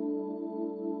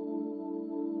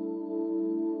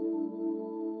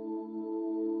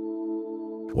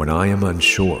 When I am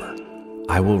unsure,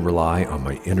 I will rely on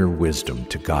my inner wisdom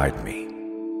to guide me.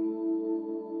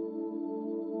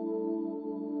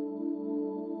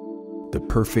 The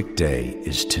perfect day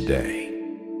is today.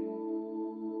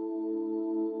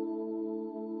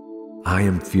 I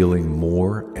am feeling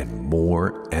more and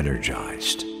more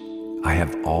energized. I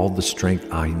have all the strength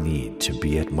I need to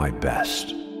be at my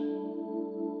best.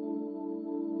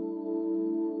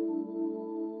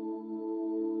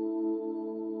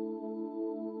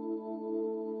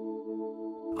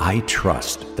 I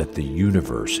trust that the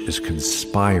universe is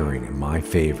conspiring in my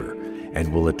favor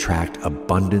and will attract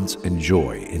abundance and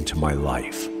joy into my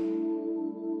life.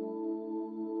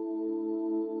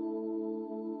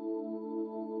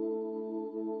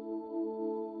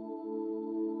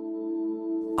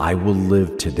 I will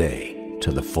live today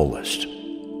to the fullest.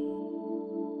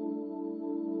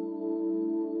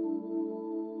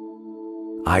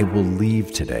 I will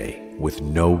leave today with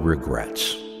no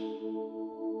regrets.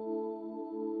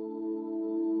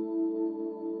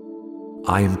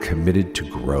 I am committed to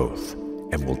growth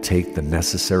and will take the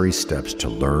necessary steps to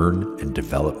learn and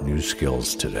develop new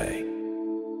skills today.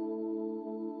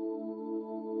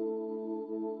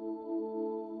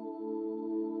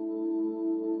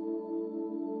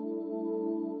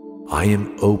 I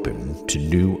am open to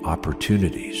new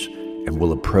opportunities and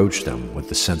will approach them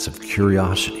with a sense of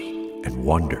curiosity and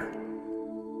wonder.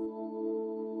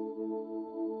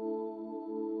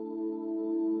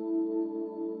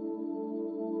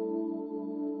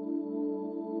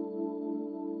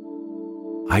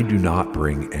 I do not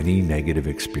bring any negative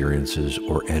experiences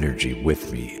or energy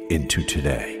with me into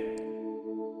today.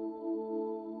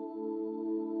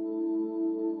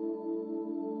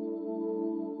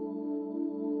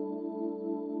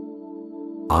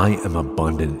 I am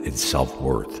abundant in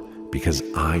self-worth because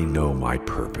I know my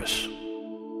purpose.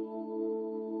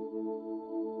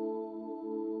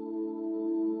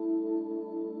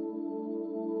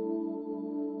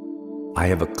 I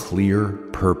have a clear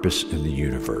purpose in the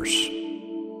universe.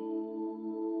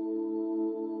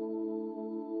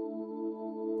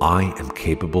 I am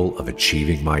capable of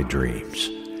achieving my dreams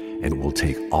and will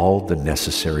take all the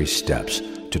necessary steps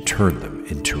to turn them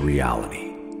into reality.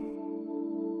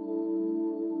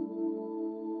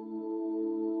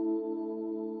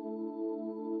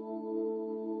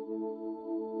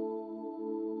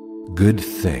 Good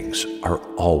things are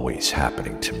always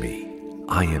happening to me.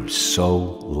 I am so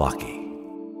lucky.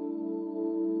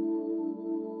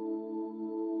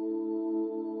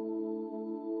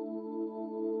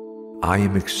 I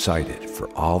am excited for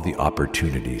all the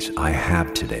opportunities I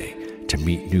have today to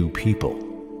meet new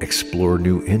people, explore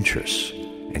new interests,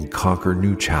 and conquer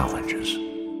new challenges.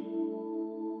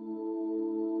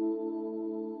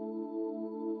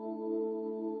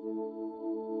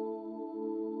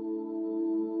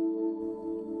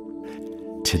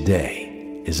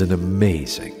 Today is an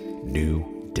amazing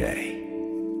new day.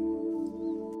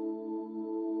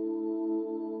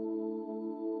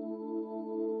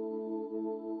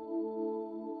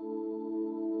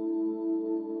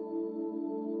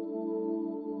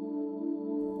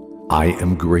 I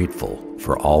am grateful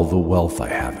for all the wealth I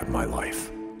have in my life.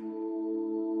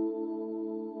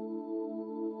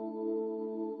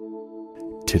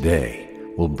 Today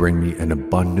will bring me an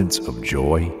abundance of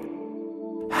joy,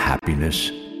 happiness,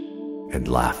 and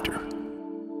laughter.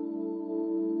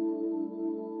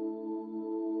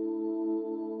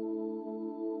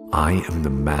 I am the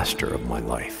master of my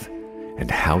life, and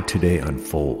how today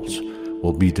unfolds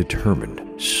will be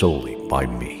determined solely by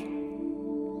me.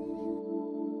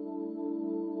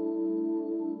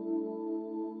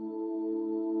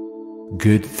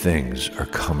 Good things are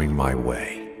coming my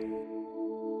way.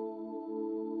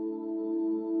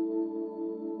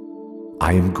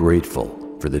 I am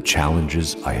grateful for the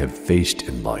challenges I have faced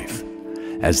in life,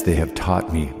 as they have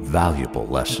taught me valuable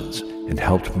lessons and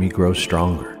helped me grow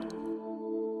stronger.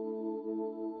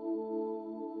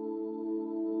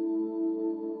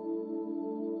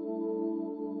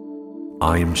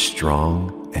 I am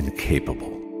strong and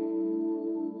capable.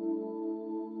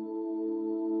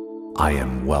 I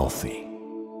am wealthy.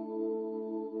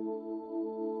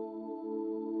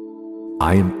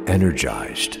 I am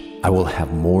energized. I will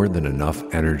have more than enough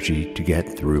energy to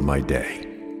get through my day.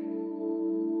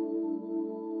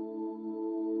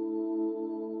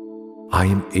 I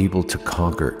am able to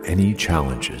conquer any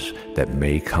challenges that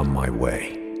may come my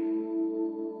way.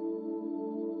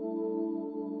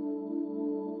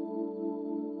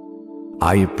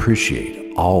 I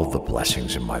appreciate all the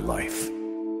blessings in my life.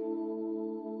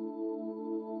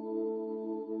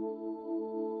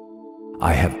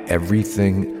 I have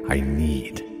everything I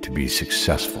need to be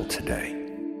successful today.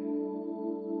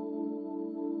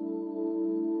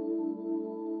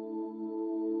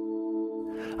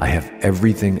 I have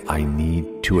everything I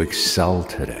need to excel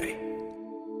today.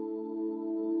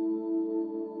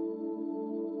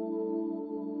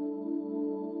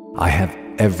 I have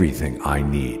everything I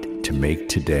need to make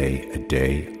today a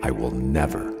day I will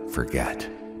never forget.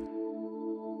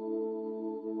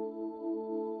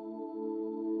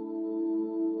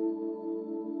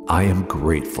 I am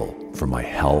grateful for my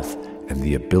health and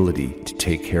the ability to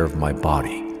take care of my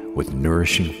body with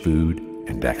nourishing food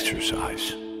and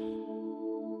exercise.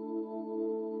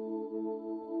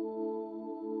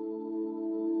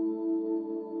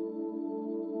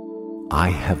 I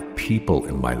have people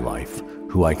in my life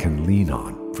who I can lean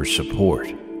on for support.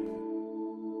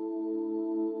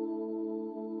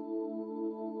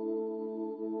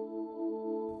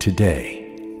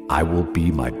 Today, I will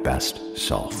be my best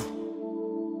self.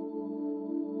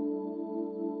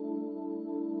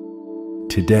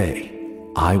 Today,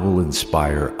 I will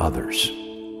inspire others.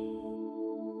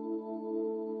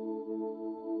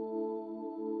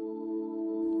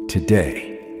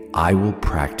 Today, I will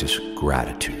practice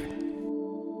gratitude.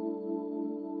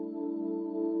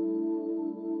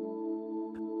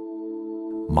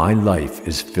 My life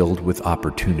is filled with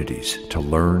opportunities to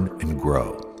learn and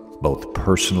grow, both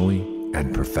personally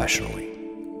and professionally.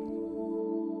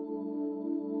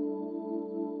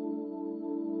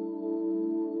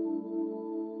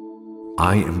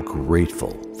 I am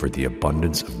grateful for the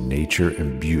abundance of nature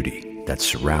and beauty that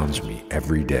surrounds me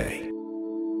every day.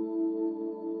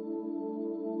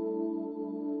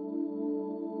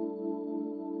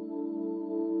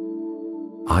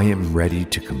 I am ready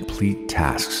to complete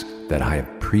tasks that I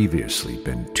have previously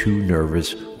been too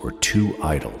nervous or too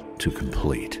idle to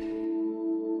complete.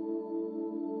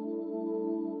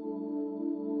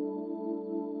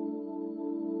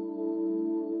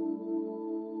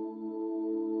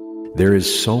 There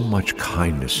is so much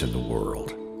kindness in the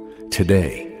world.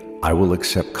 Today, I will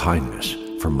accept kindness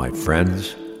from my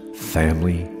friends,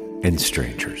 family, and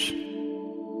strangers.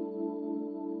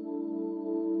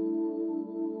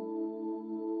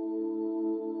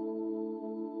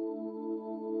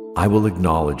 I will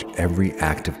acknowledge every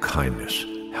act of kindness,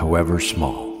 however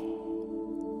small.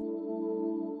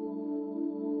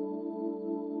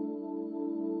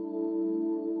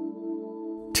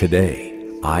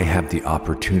 Today, I have the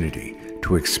opportunity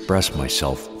to express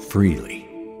myself freely.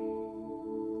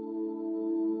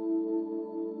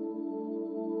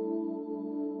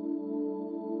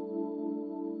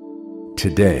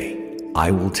 Today, I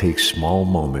will take small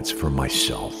moments for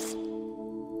myself.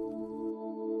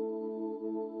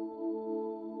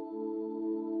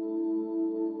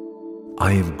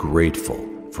 I am grateful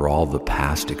for all the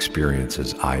past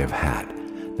experiences I have had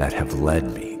that have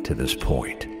led me to this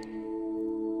point.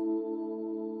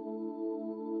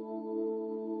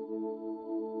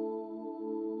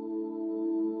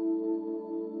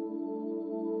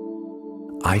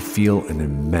 I feel an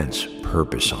immense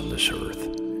purpose on this earth,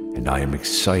 and I am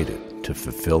excited to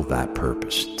fulfill that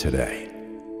purpose today.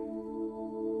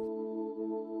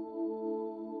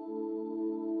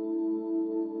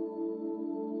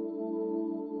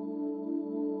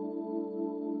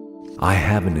 I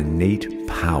have an innate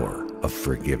power of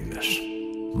forgiveness.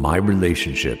 My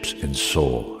relationships and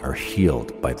soul are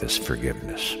healed by this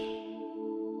forgiveness.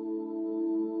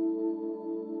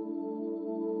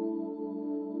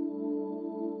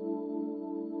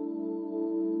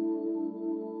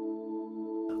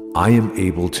 I am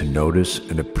able to notice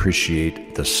and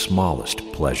appreciate the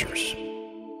smallest pleasures.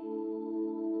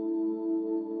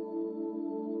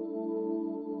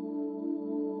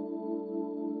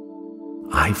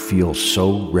 I feel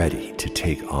so ready to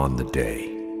take on the day.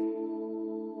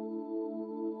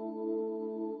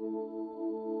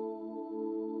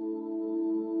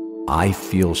 I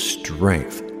feel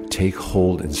strength take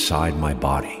hold inside my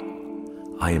body.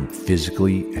 I am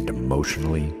physically and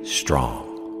emotionally strong.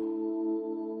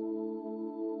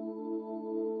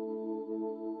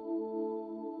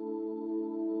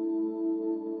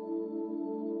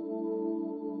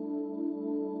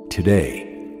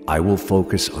 Today, I will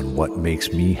focus on what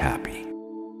makes me happy.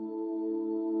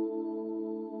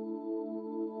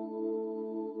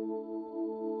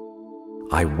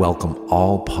 I welcome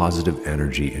all positive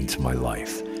energy into my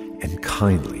life and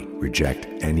kindly reject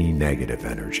any negative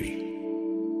energy.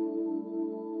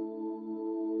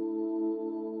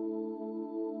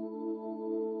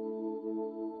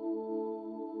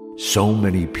 So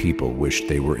many people wish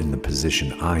they were in the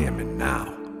position I am in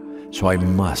now, so I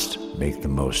must make the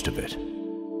most of it.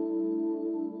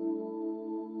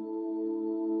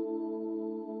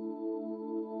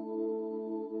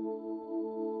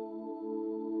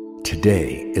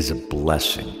 Today is a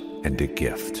blessing and a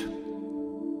gift.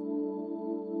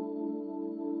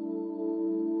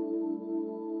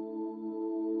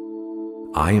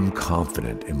 I am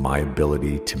confident in my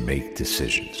ability to make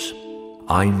decisions.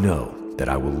 I know that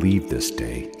I will leave this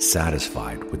day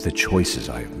satisfied with the choices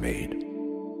I have made.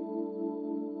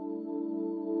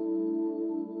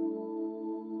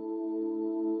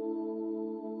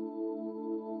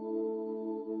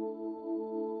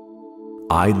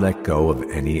 I let go of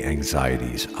any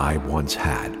anxieties I once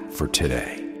had for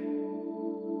today.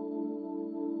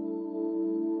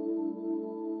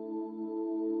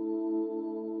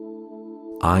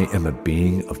 I am a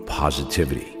being of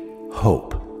positivity,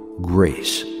 hope,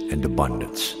 grace, and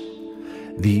abundance.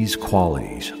 These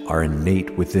qualities are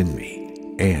innate within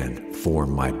me and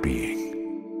form my being.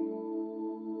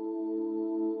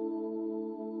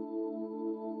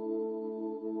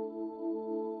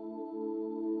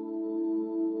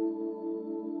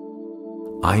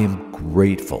 I am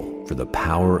grateful for the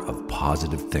power of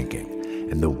positive thinking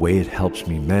and the way it helps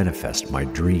me manifest my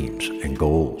dreams and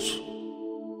goals.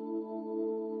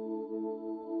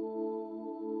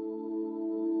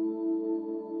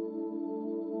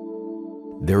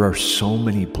 There are so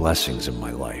many blessings in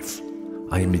my life.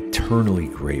 I am eternally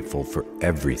grateful for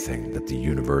everything that the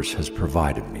universe has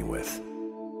provided me with.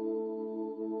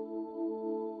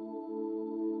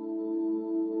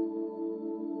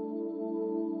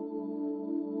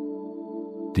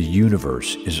 The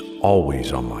universe is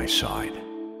always on my side.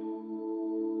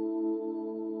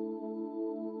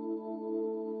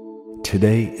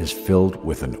 Today is filled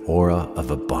with an aura of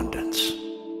abundance.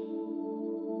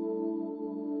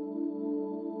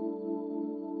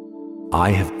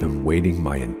 I have been waiting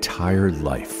my entire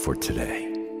life for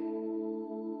today.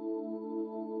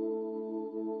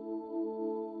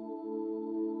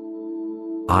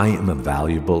 I am a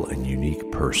valuable and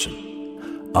unique person.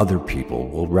 Other people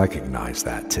will recognize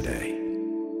that today.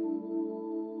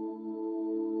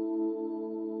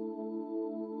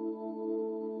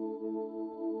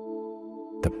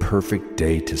 The perfect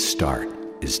day to start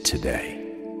is today.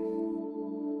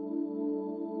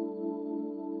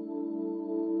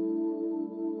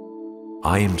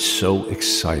 I am so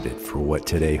excited for what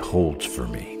today holds for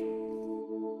me.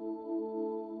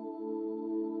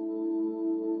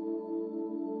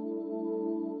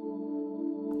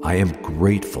 I am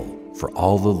grateful for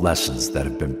all the lessons that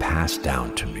have been passed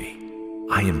down to me.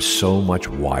 I am so much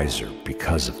wiser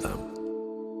because of them.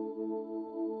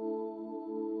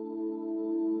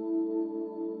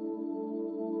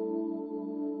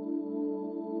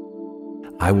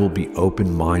 I will be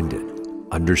open-minded,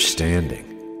 understanding,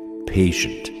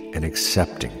 patient, and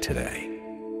accepting today.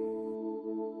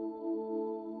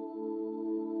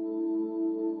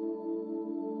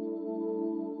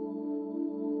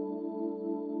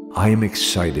 I am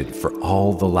excited for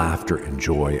all the laughter and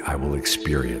joy I will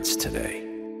experience today.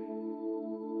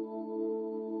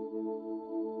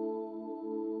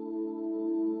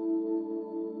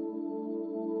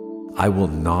 I will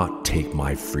not take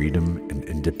my freedom and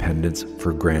independence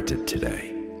for granted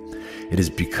today. It is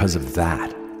because of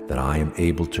that I am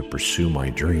able to pursue my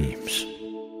dreams.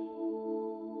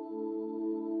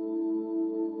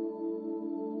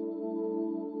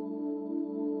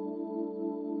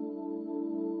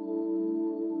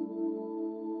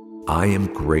 I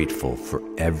am grateful for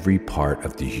every part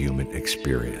of the human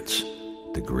experience.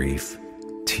 The grief,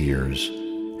 tears,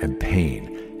 and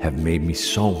pain have made me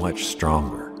so much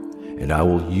stronger, and I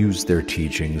will use their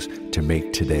teachings to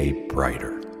make today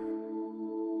brighter.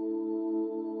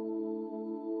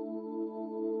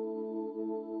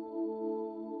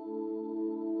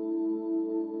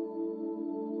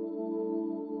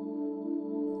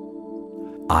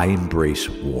 I embrace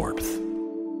warmth.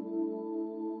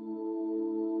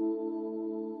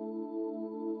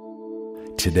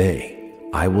 Today,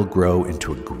 I will grow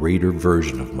into a greater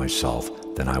version of myself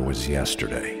than I was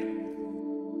yesterday.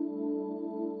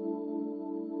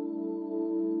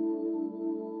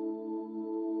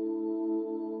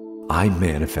 I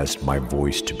manifest my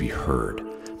voice to be heard,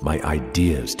 my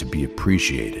ideas to be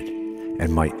appreciated,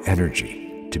 and my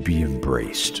energy to be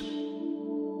embraced.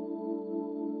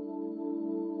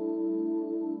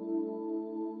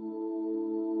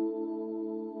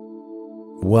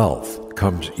 Wealth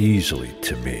comes easily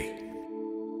to me.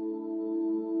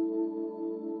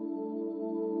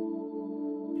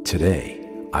 Today,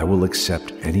 I will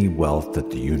accept any wealth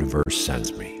that the universe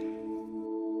sends me.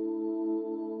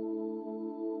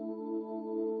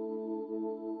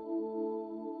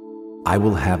 I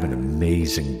will have an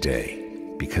amazing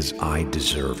day because I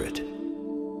deserve it.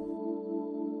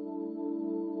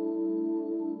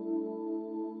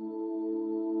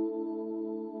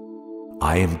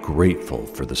 I am grateful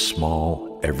for the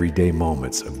small, everyday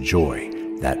moments of joy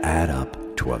that add up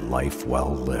to a life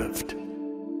well lived.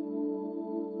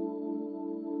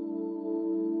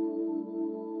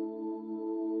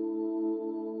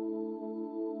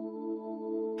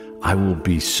 I will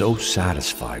be so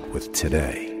satisfied with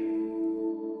today.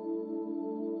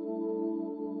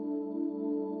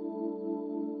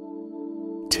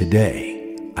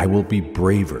 Today, I will be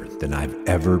braver than I've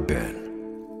ever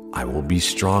been. I will be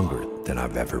stronger than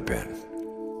I've ever been.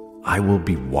 I will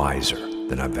be wiser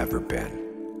than I've ever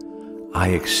been. I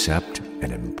accept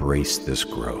and embrace this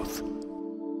growth.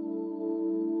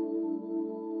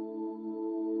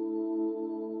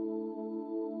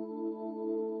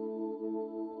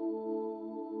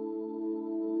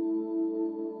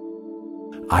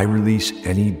 I release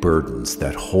any burdens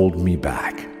that hold me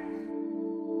back.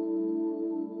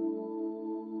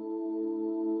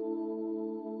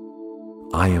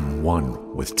 I am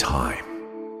one with time.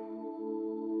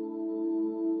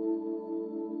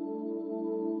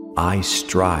 I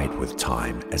stride with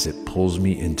time as it pulls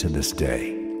me into this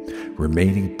day,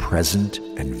 remaining present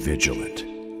and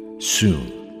vigilant.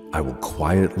 Soon, I will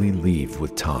quietly leave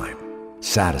with time,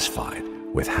 satisfied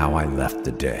with how I left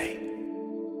the day.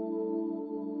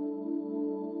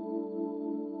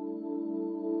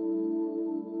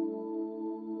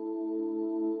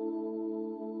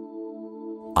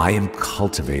 I am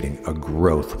cultivating a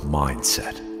growth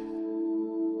mindset.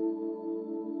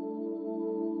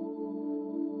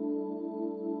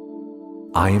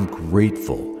 I am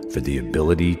grateful for the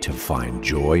ability to find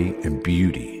joy and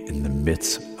beauty in the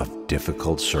midst of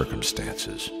difficult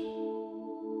circumstances.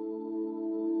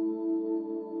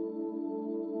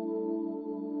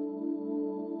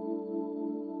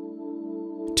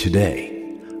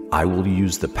 Today, I will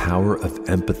use the power of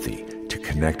empathy to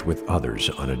connect with others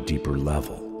on a deeper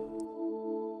level.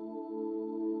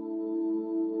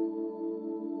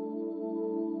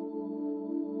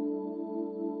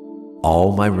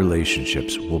 All my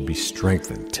relationships will be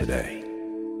strengthened today.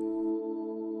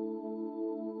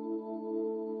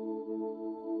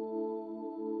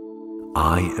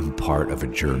 I am part of a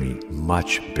journey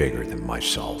much bigger than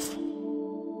myself.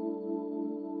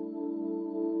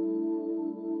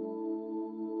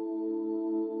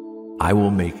 I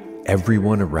will make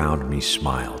everyone around me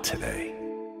smile today.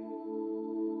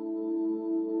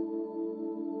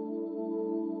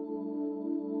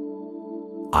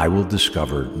 I will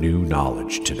discover new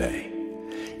knowledge today.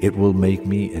 It will make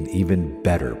me an even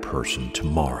better person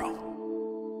tomorrow.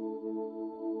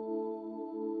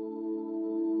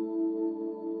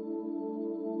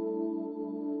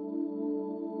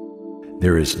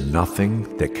 There is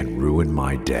nothing that can ruin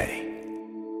my day.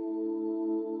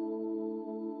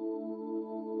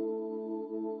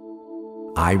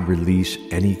 I release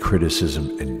any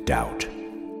criticism and doubt.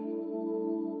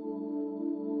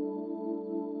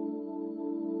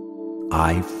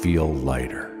 I feel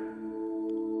lighter.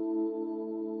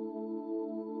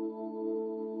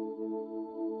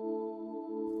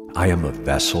 I am a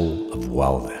vessel of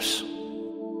wellness.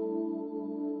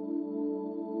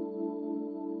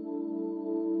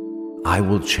 I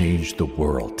will change the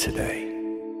world today.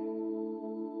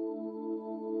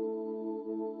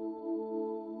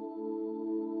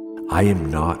 I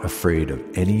am not afraid of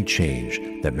any change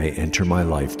that may enter my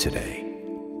life today.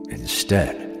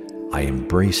 Instead, I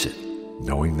embrace it,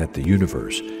 knowing that the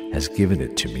universe has given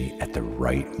it to me at the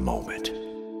right moment.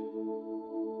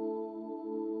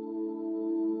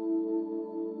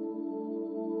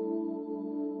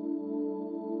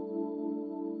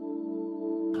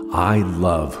 I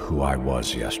love who I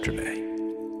was yesterday.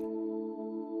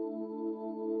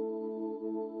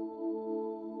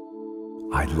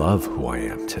 I love who I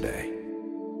am today.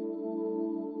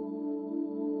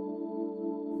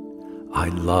 I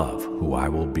love who I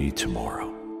will be tomorrow.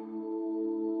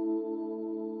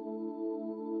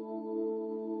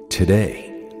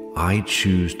 Today, I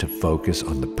choose to focus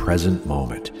on the present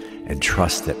moment and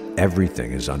trust that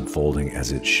everything is unfolding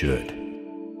as it should.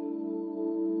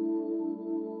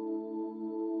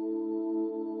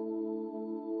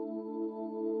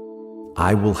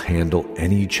 I will handle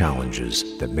any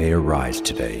challenges that may arise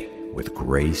today with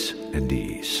grace and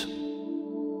ease.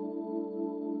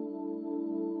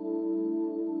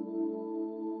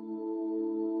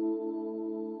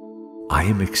 I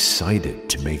am excited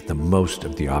to make the most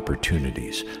of the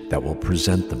opportunities that will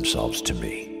present themselves to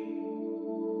me.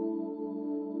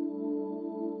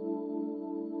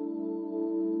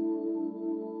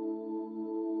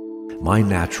 My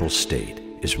natural state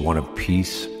is one of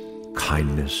peace,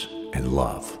 kindness, and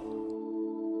love.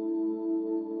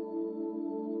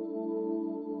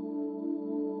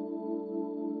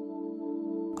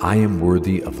 I am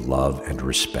worthy of love and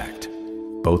respect,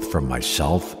 both from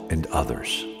myself and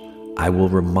others. I will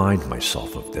remind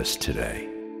myself of this today.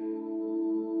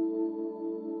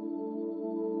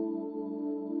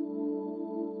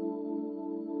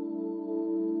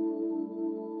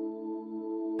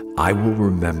 I will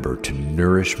remember to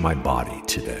nourish my body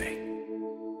today.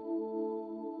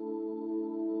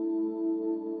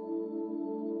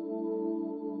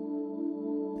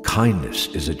 Kindness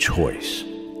is a choice,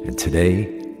 and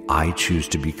today I choose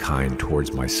to be kind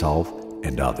towards myself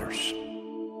and others.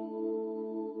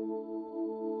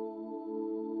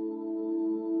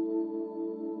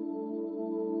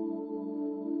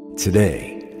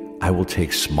 Today, I will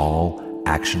take small,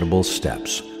 actionable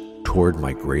steps toward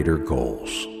my greater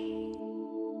goals.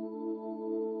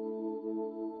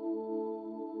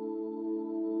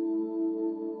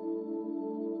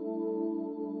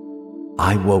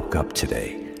 I woke up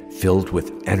today filled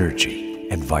with energy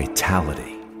and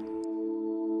vitality.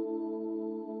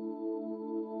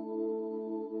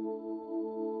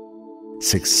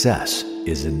 Success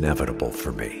is inevitable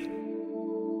for me.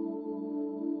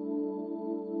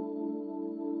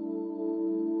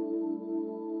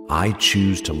 I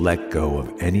choose to let go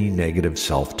of any negative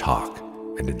self-talk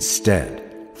and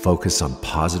instead focus on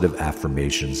positive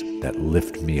affirmations that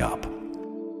lift me up.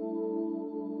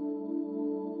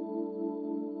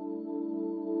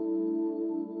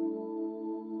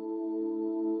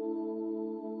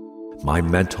 My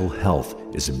mental health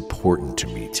is important to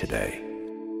me today.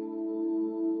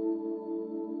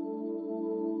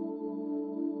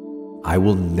 I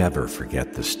will never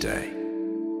forget this day.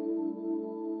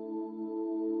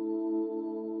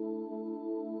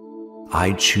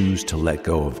 I choose to let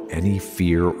go of any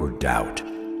fear or doubt.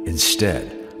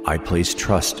 Instead, I place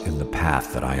trust in the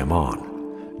path that I am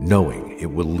on, knowing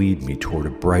it will lead me toward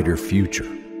a brighter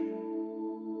future.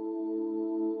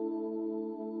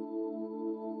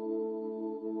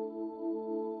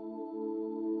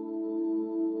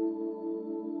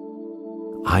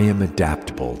 I am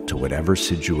adaptable to whatever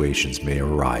situations may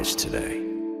arise today.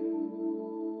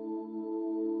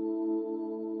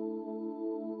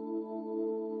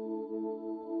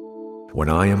 When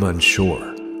I am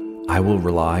unsure, I will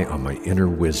rely on my inner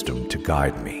wisdom to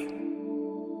guide me.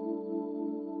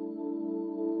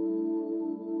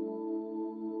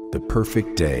 The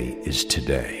perfect day is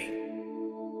today.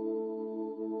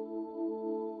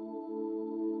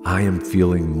 I am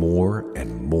feeling more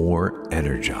and more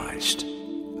energized.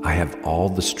 I have all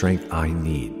the strength I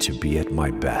need to be at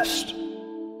my best.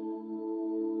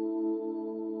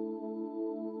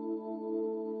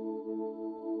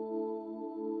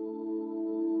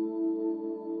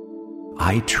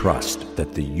 I trust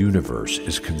that the universe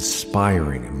is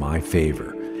conspiring in my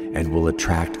favor and will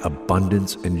attract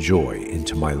abundance and joy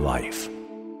into my life.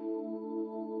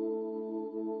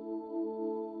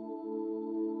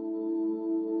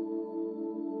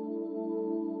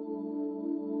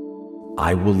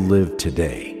 I will live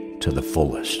today to the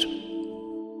fullest.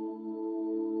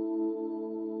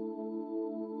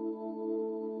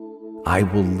 I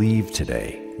will leave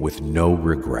today with no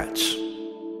regrets.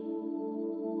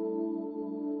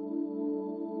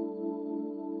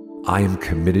 I am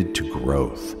committed to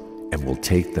growth and will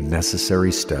take the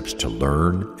necessary steps to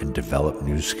learn and develop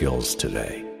new skills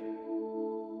today.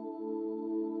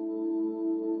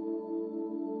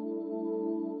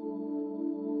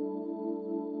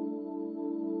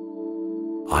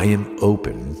 I am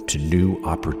open to new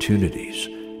opportunities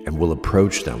and will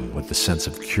approach them with a sense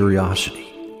of curiosity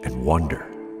and wonder.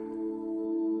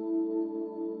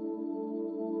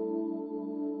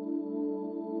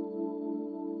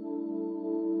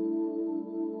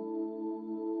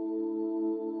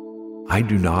 I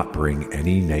do not bring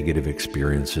any negative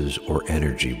experiences or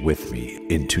energy with me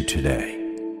into today.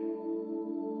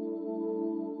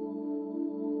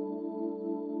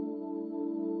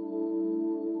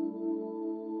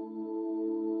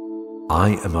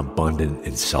 I am abundant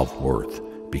in self-worth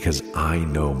because I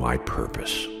know my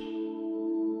purpose.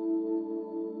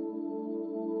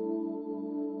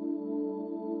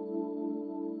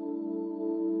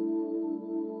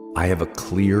 I have a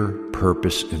clear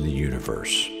purpose in the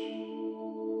universe.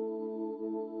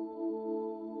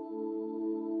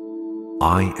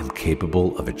 I am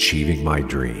capable of achieving my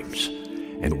dreams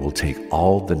and will take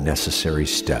all the necessary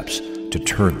steps to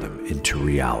turn them into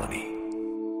reality.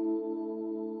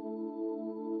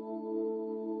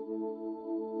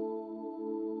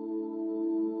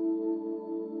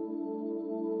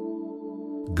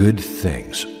 Good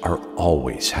things are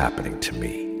always happening to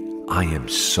me. I am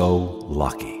so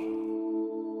lucky.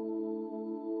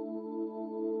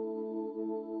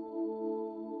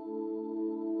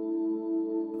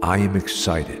 I am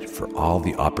excited for all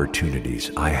the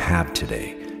opportunities I have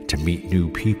today to meet new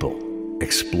people,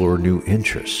 explore new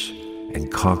interests,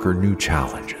 and conquer new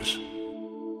challenges.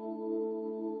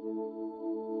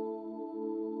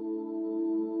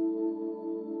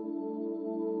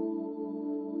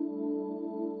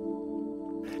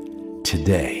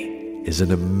 today is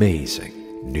an amazing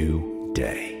new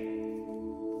day.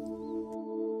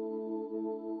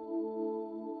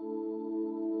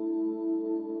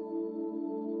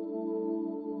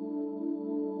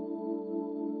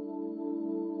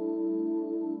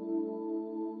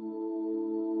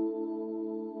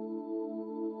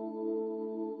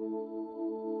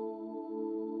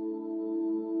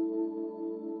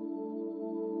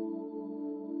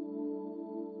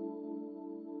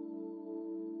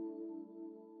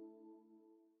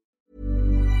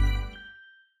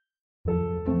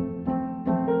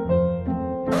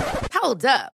 Hold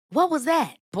up. What was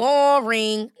that?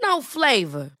 Boring. No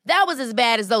flavor. That was as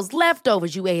bad as those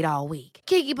leftovers you ate all week.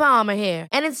 Keke Palmer here,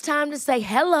 and it's time to say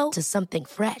hello to something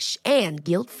fresh and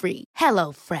guilt-free.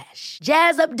 Hello Fresh.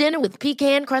 Jazz up dinner with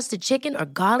pecan-crusted chicken or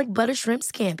garlic butter shrimp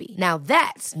scampi. Now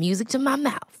that's music to my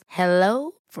mouth.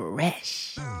 Hello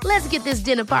Fresh. Let's get this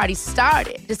dinner party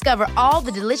started. Discover all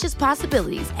the delicious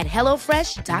possibilities at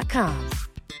hellofresh.com.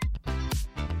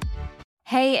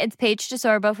 Hey, it's Paige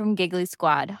DeSorbo from Giggly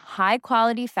Squad. High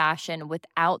quality fashion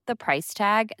without the price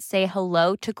tag. Say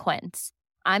hello to Quince.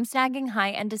 I'm snagging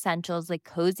high-end essentials like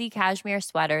cozy cashmere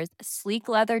sweaters, sleek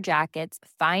leather jackets,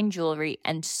 fine jewelry,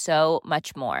 and so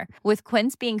much more. With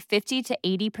Quince being 50 to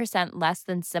 80% less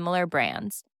than similar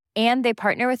brands. And they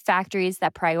partner with factories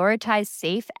that prioritize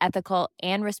safe, ethical,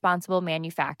 and responsible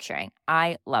manufacturing.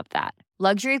 I love that.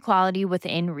 Luxury quality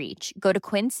within reach. Go to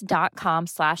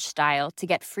quince.com/style to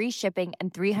get free shipping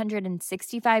and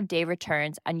 365-day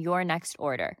returns on your next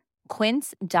order.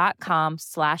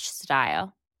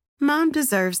 Quince.com/style. Mom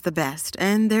deserves the best,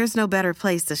 and there's no better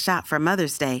place to shop for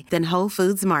Mother's Day than Whole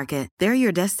Foods Market. They're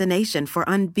your destination for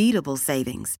unbeatable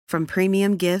savings, from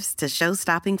premium gifts to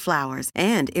show-stopping flowers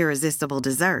and irresistible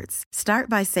desserts. Start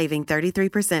by saving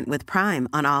 33% with Prime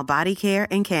on all body care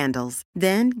and candles.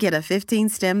 Then get a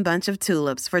 15-stem bunch of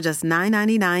tulips for just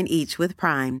 $9.99 each with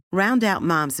Prime. Round out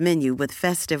Mom's menu with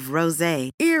festive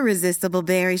rosé, irresistible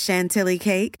berry chantilly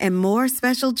cake, and more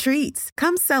special treats.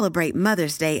 Come celebrate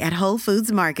Mother's Day at Whole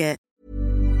Foods Market.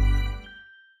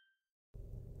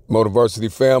 Motiversity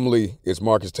family, it's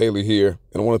Marcus Taylor here,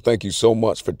 and I want to thank you so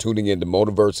much for tuning in to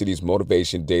Motiversity's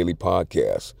Motivation Daily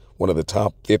Podcast, one of the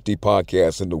top 50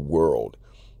 podcasts in the world.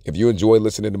 If you enjoy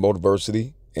listening to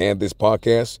Motiversity and this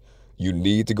podcast, you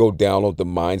need to go download the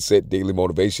Mindset Daily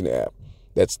Motivation app.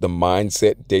 That's the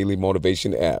Mindset Daily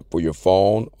Motivation app for your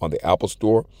phone on the Apple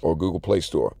Store or Google Play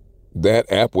Store. That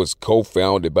app was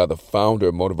co-founded by the founder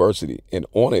of Motiversity, and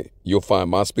on it, you'll find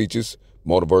my speeches,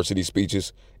 Motiversity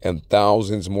speeches, and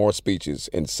thousands more speeches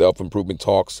and self-improvement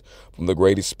talks from the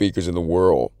greatest speakers in the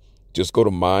world. Just go to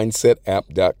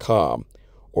mindsetapp.com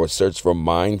or search for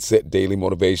Mindset Daily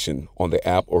Motivation on the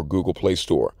app or Google Play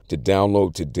Store to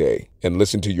download today and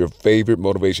listen to your favorite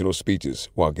motivational speeches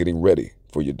while getting ready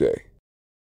for your day.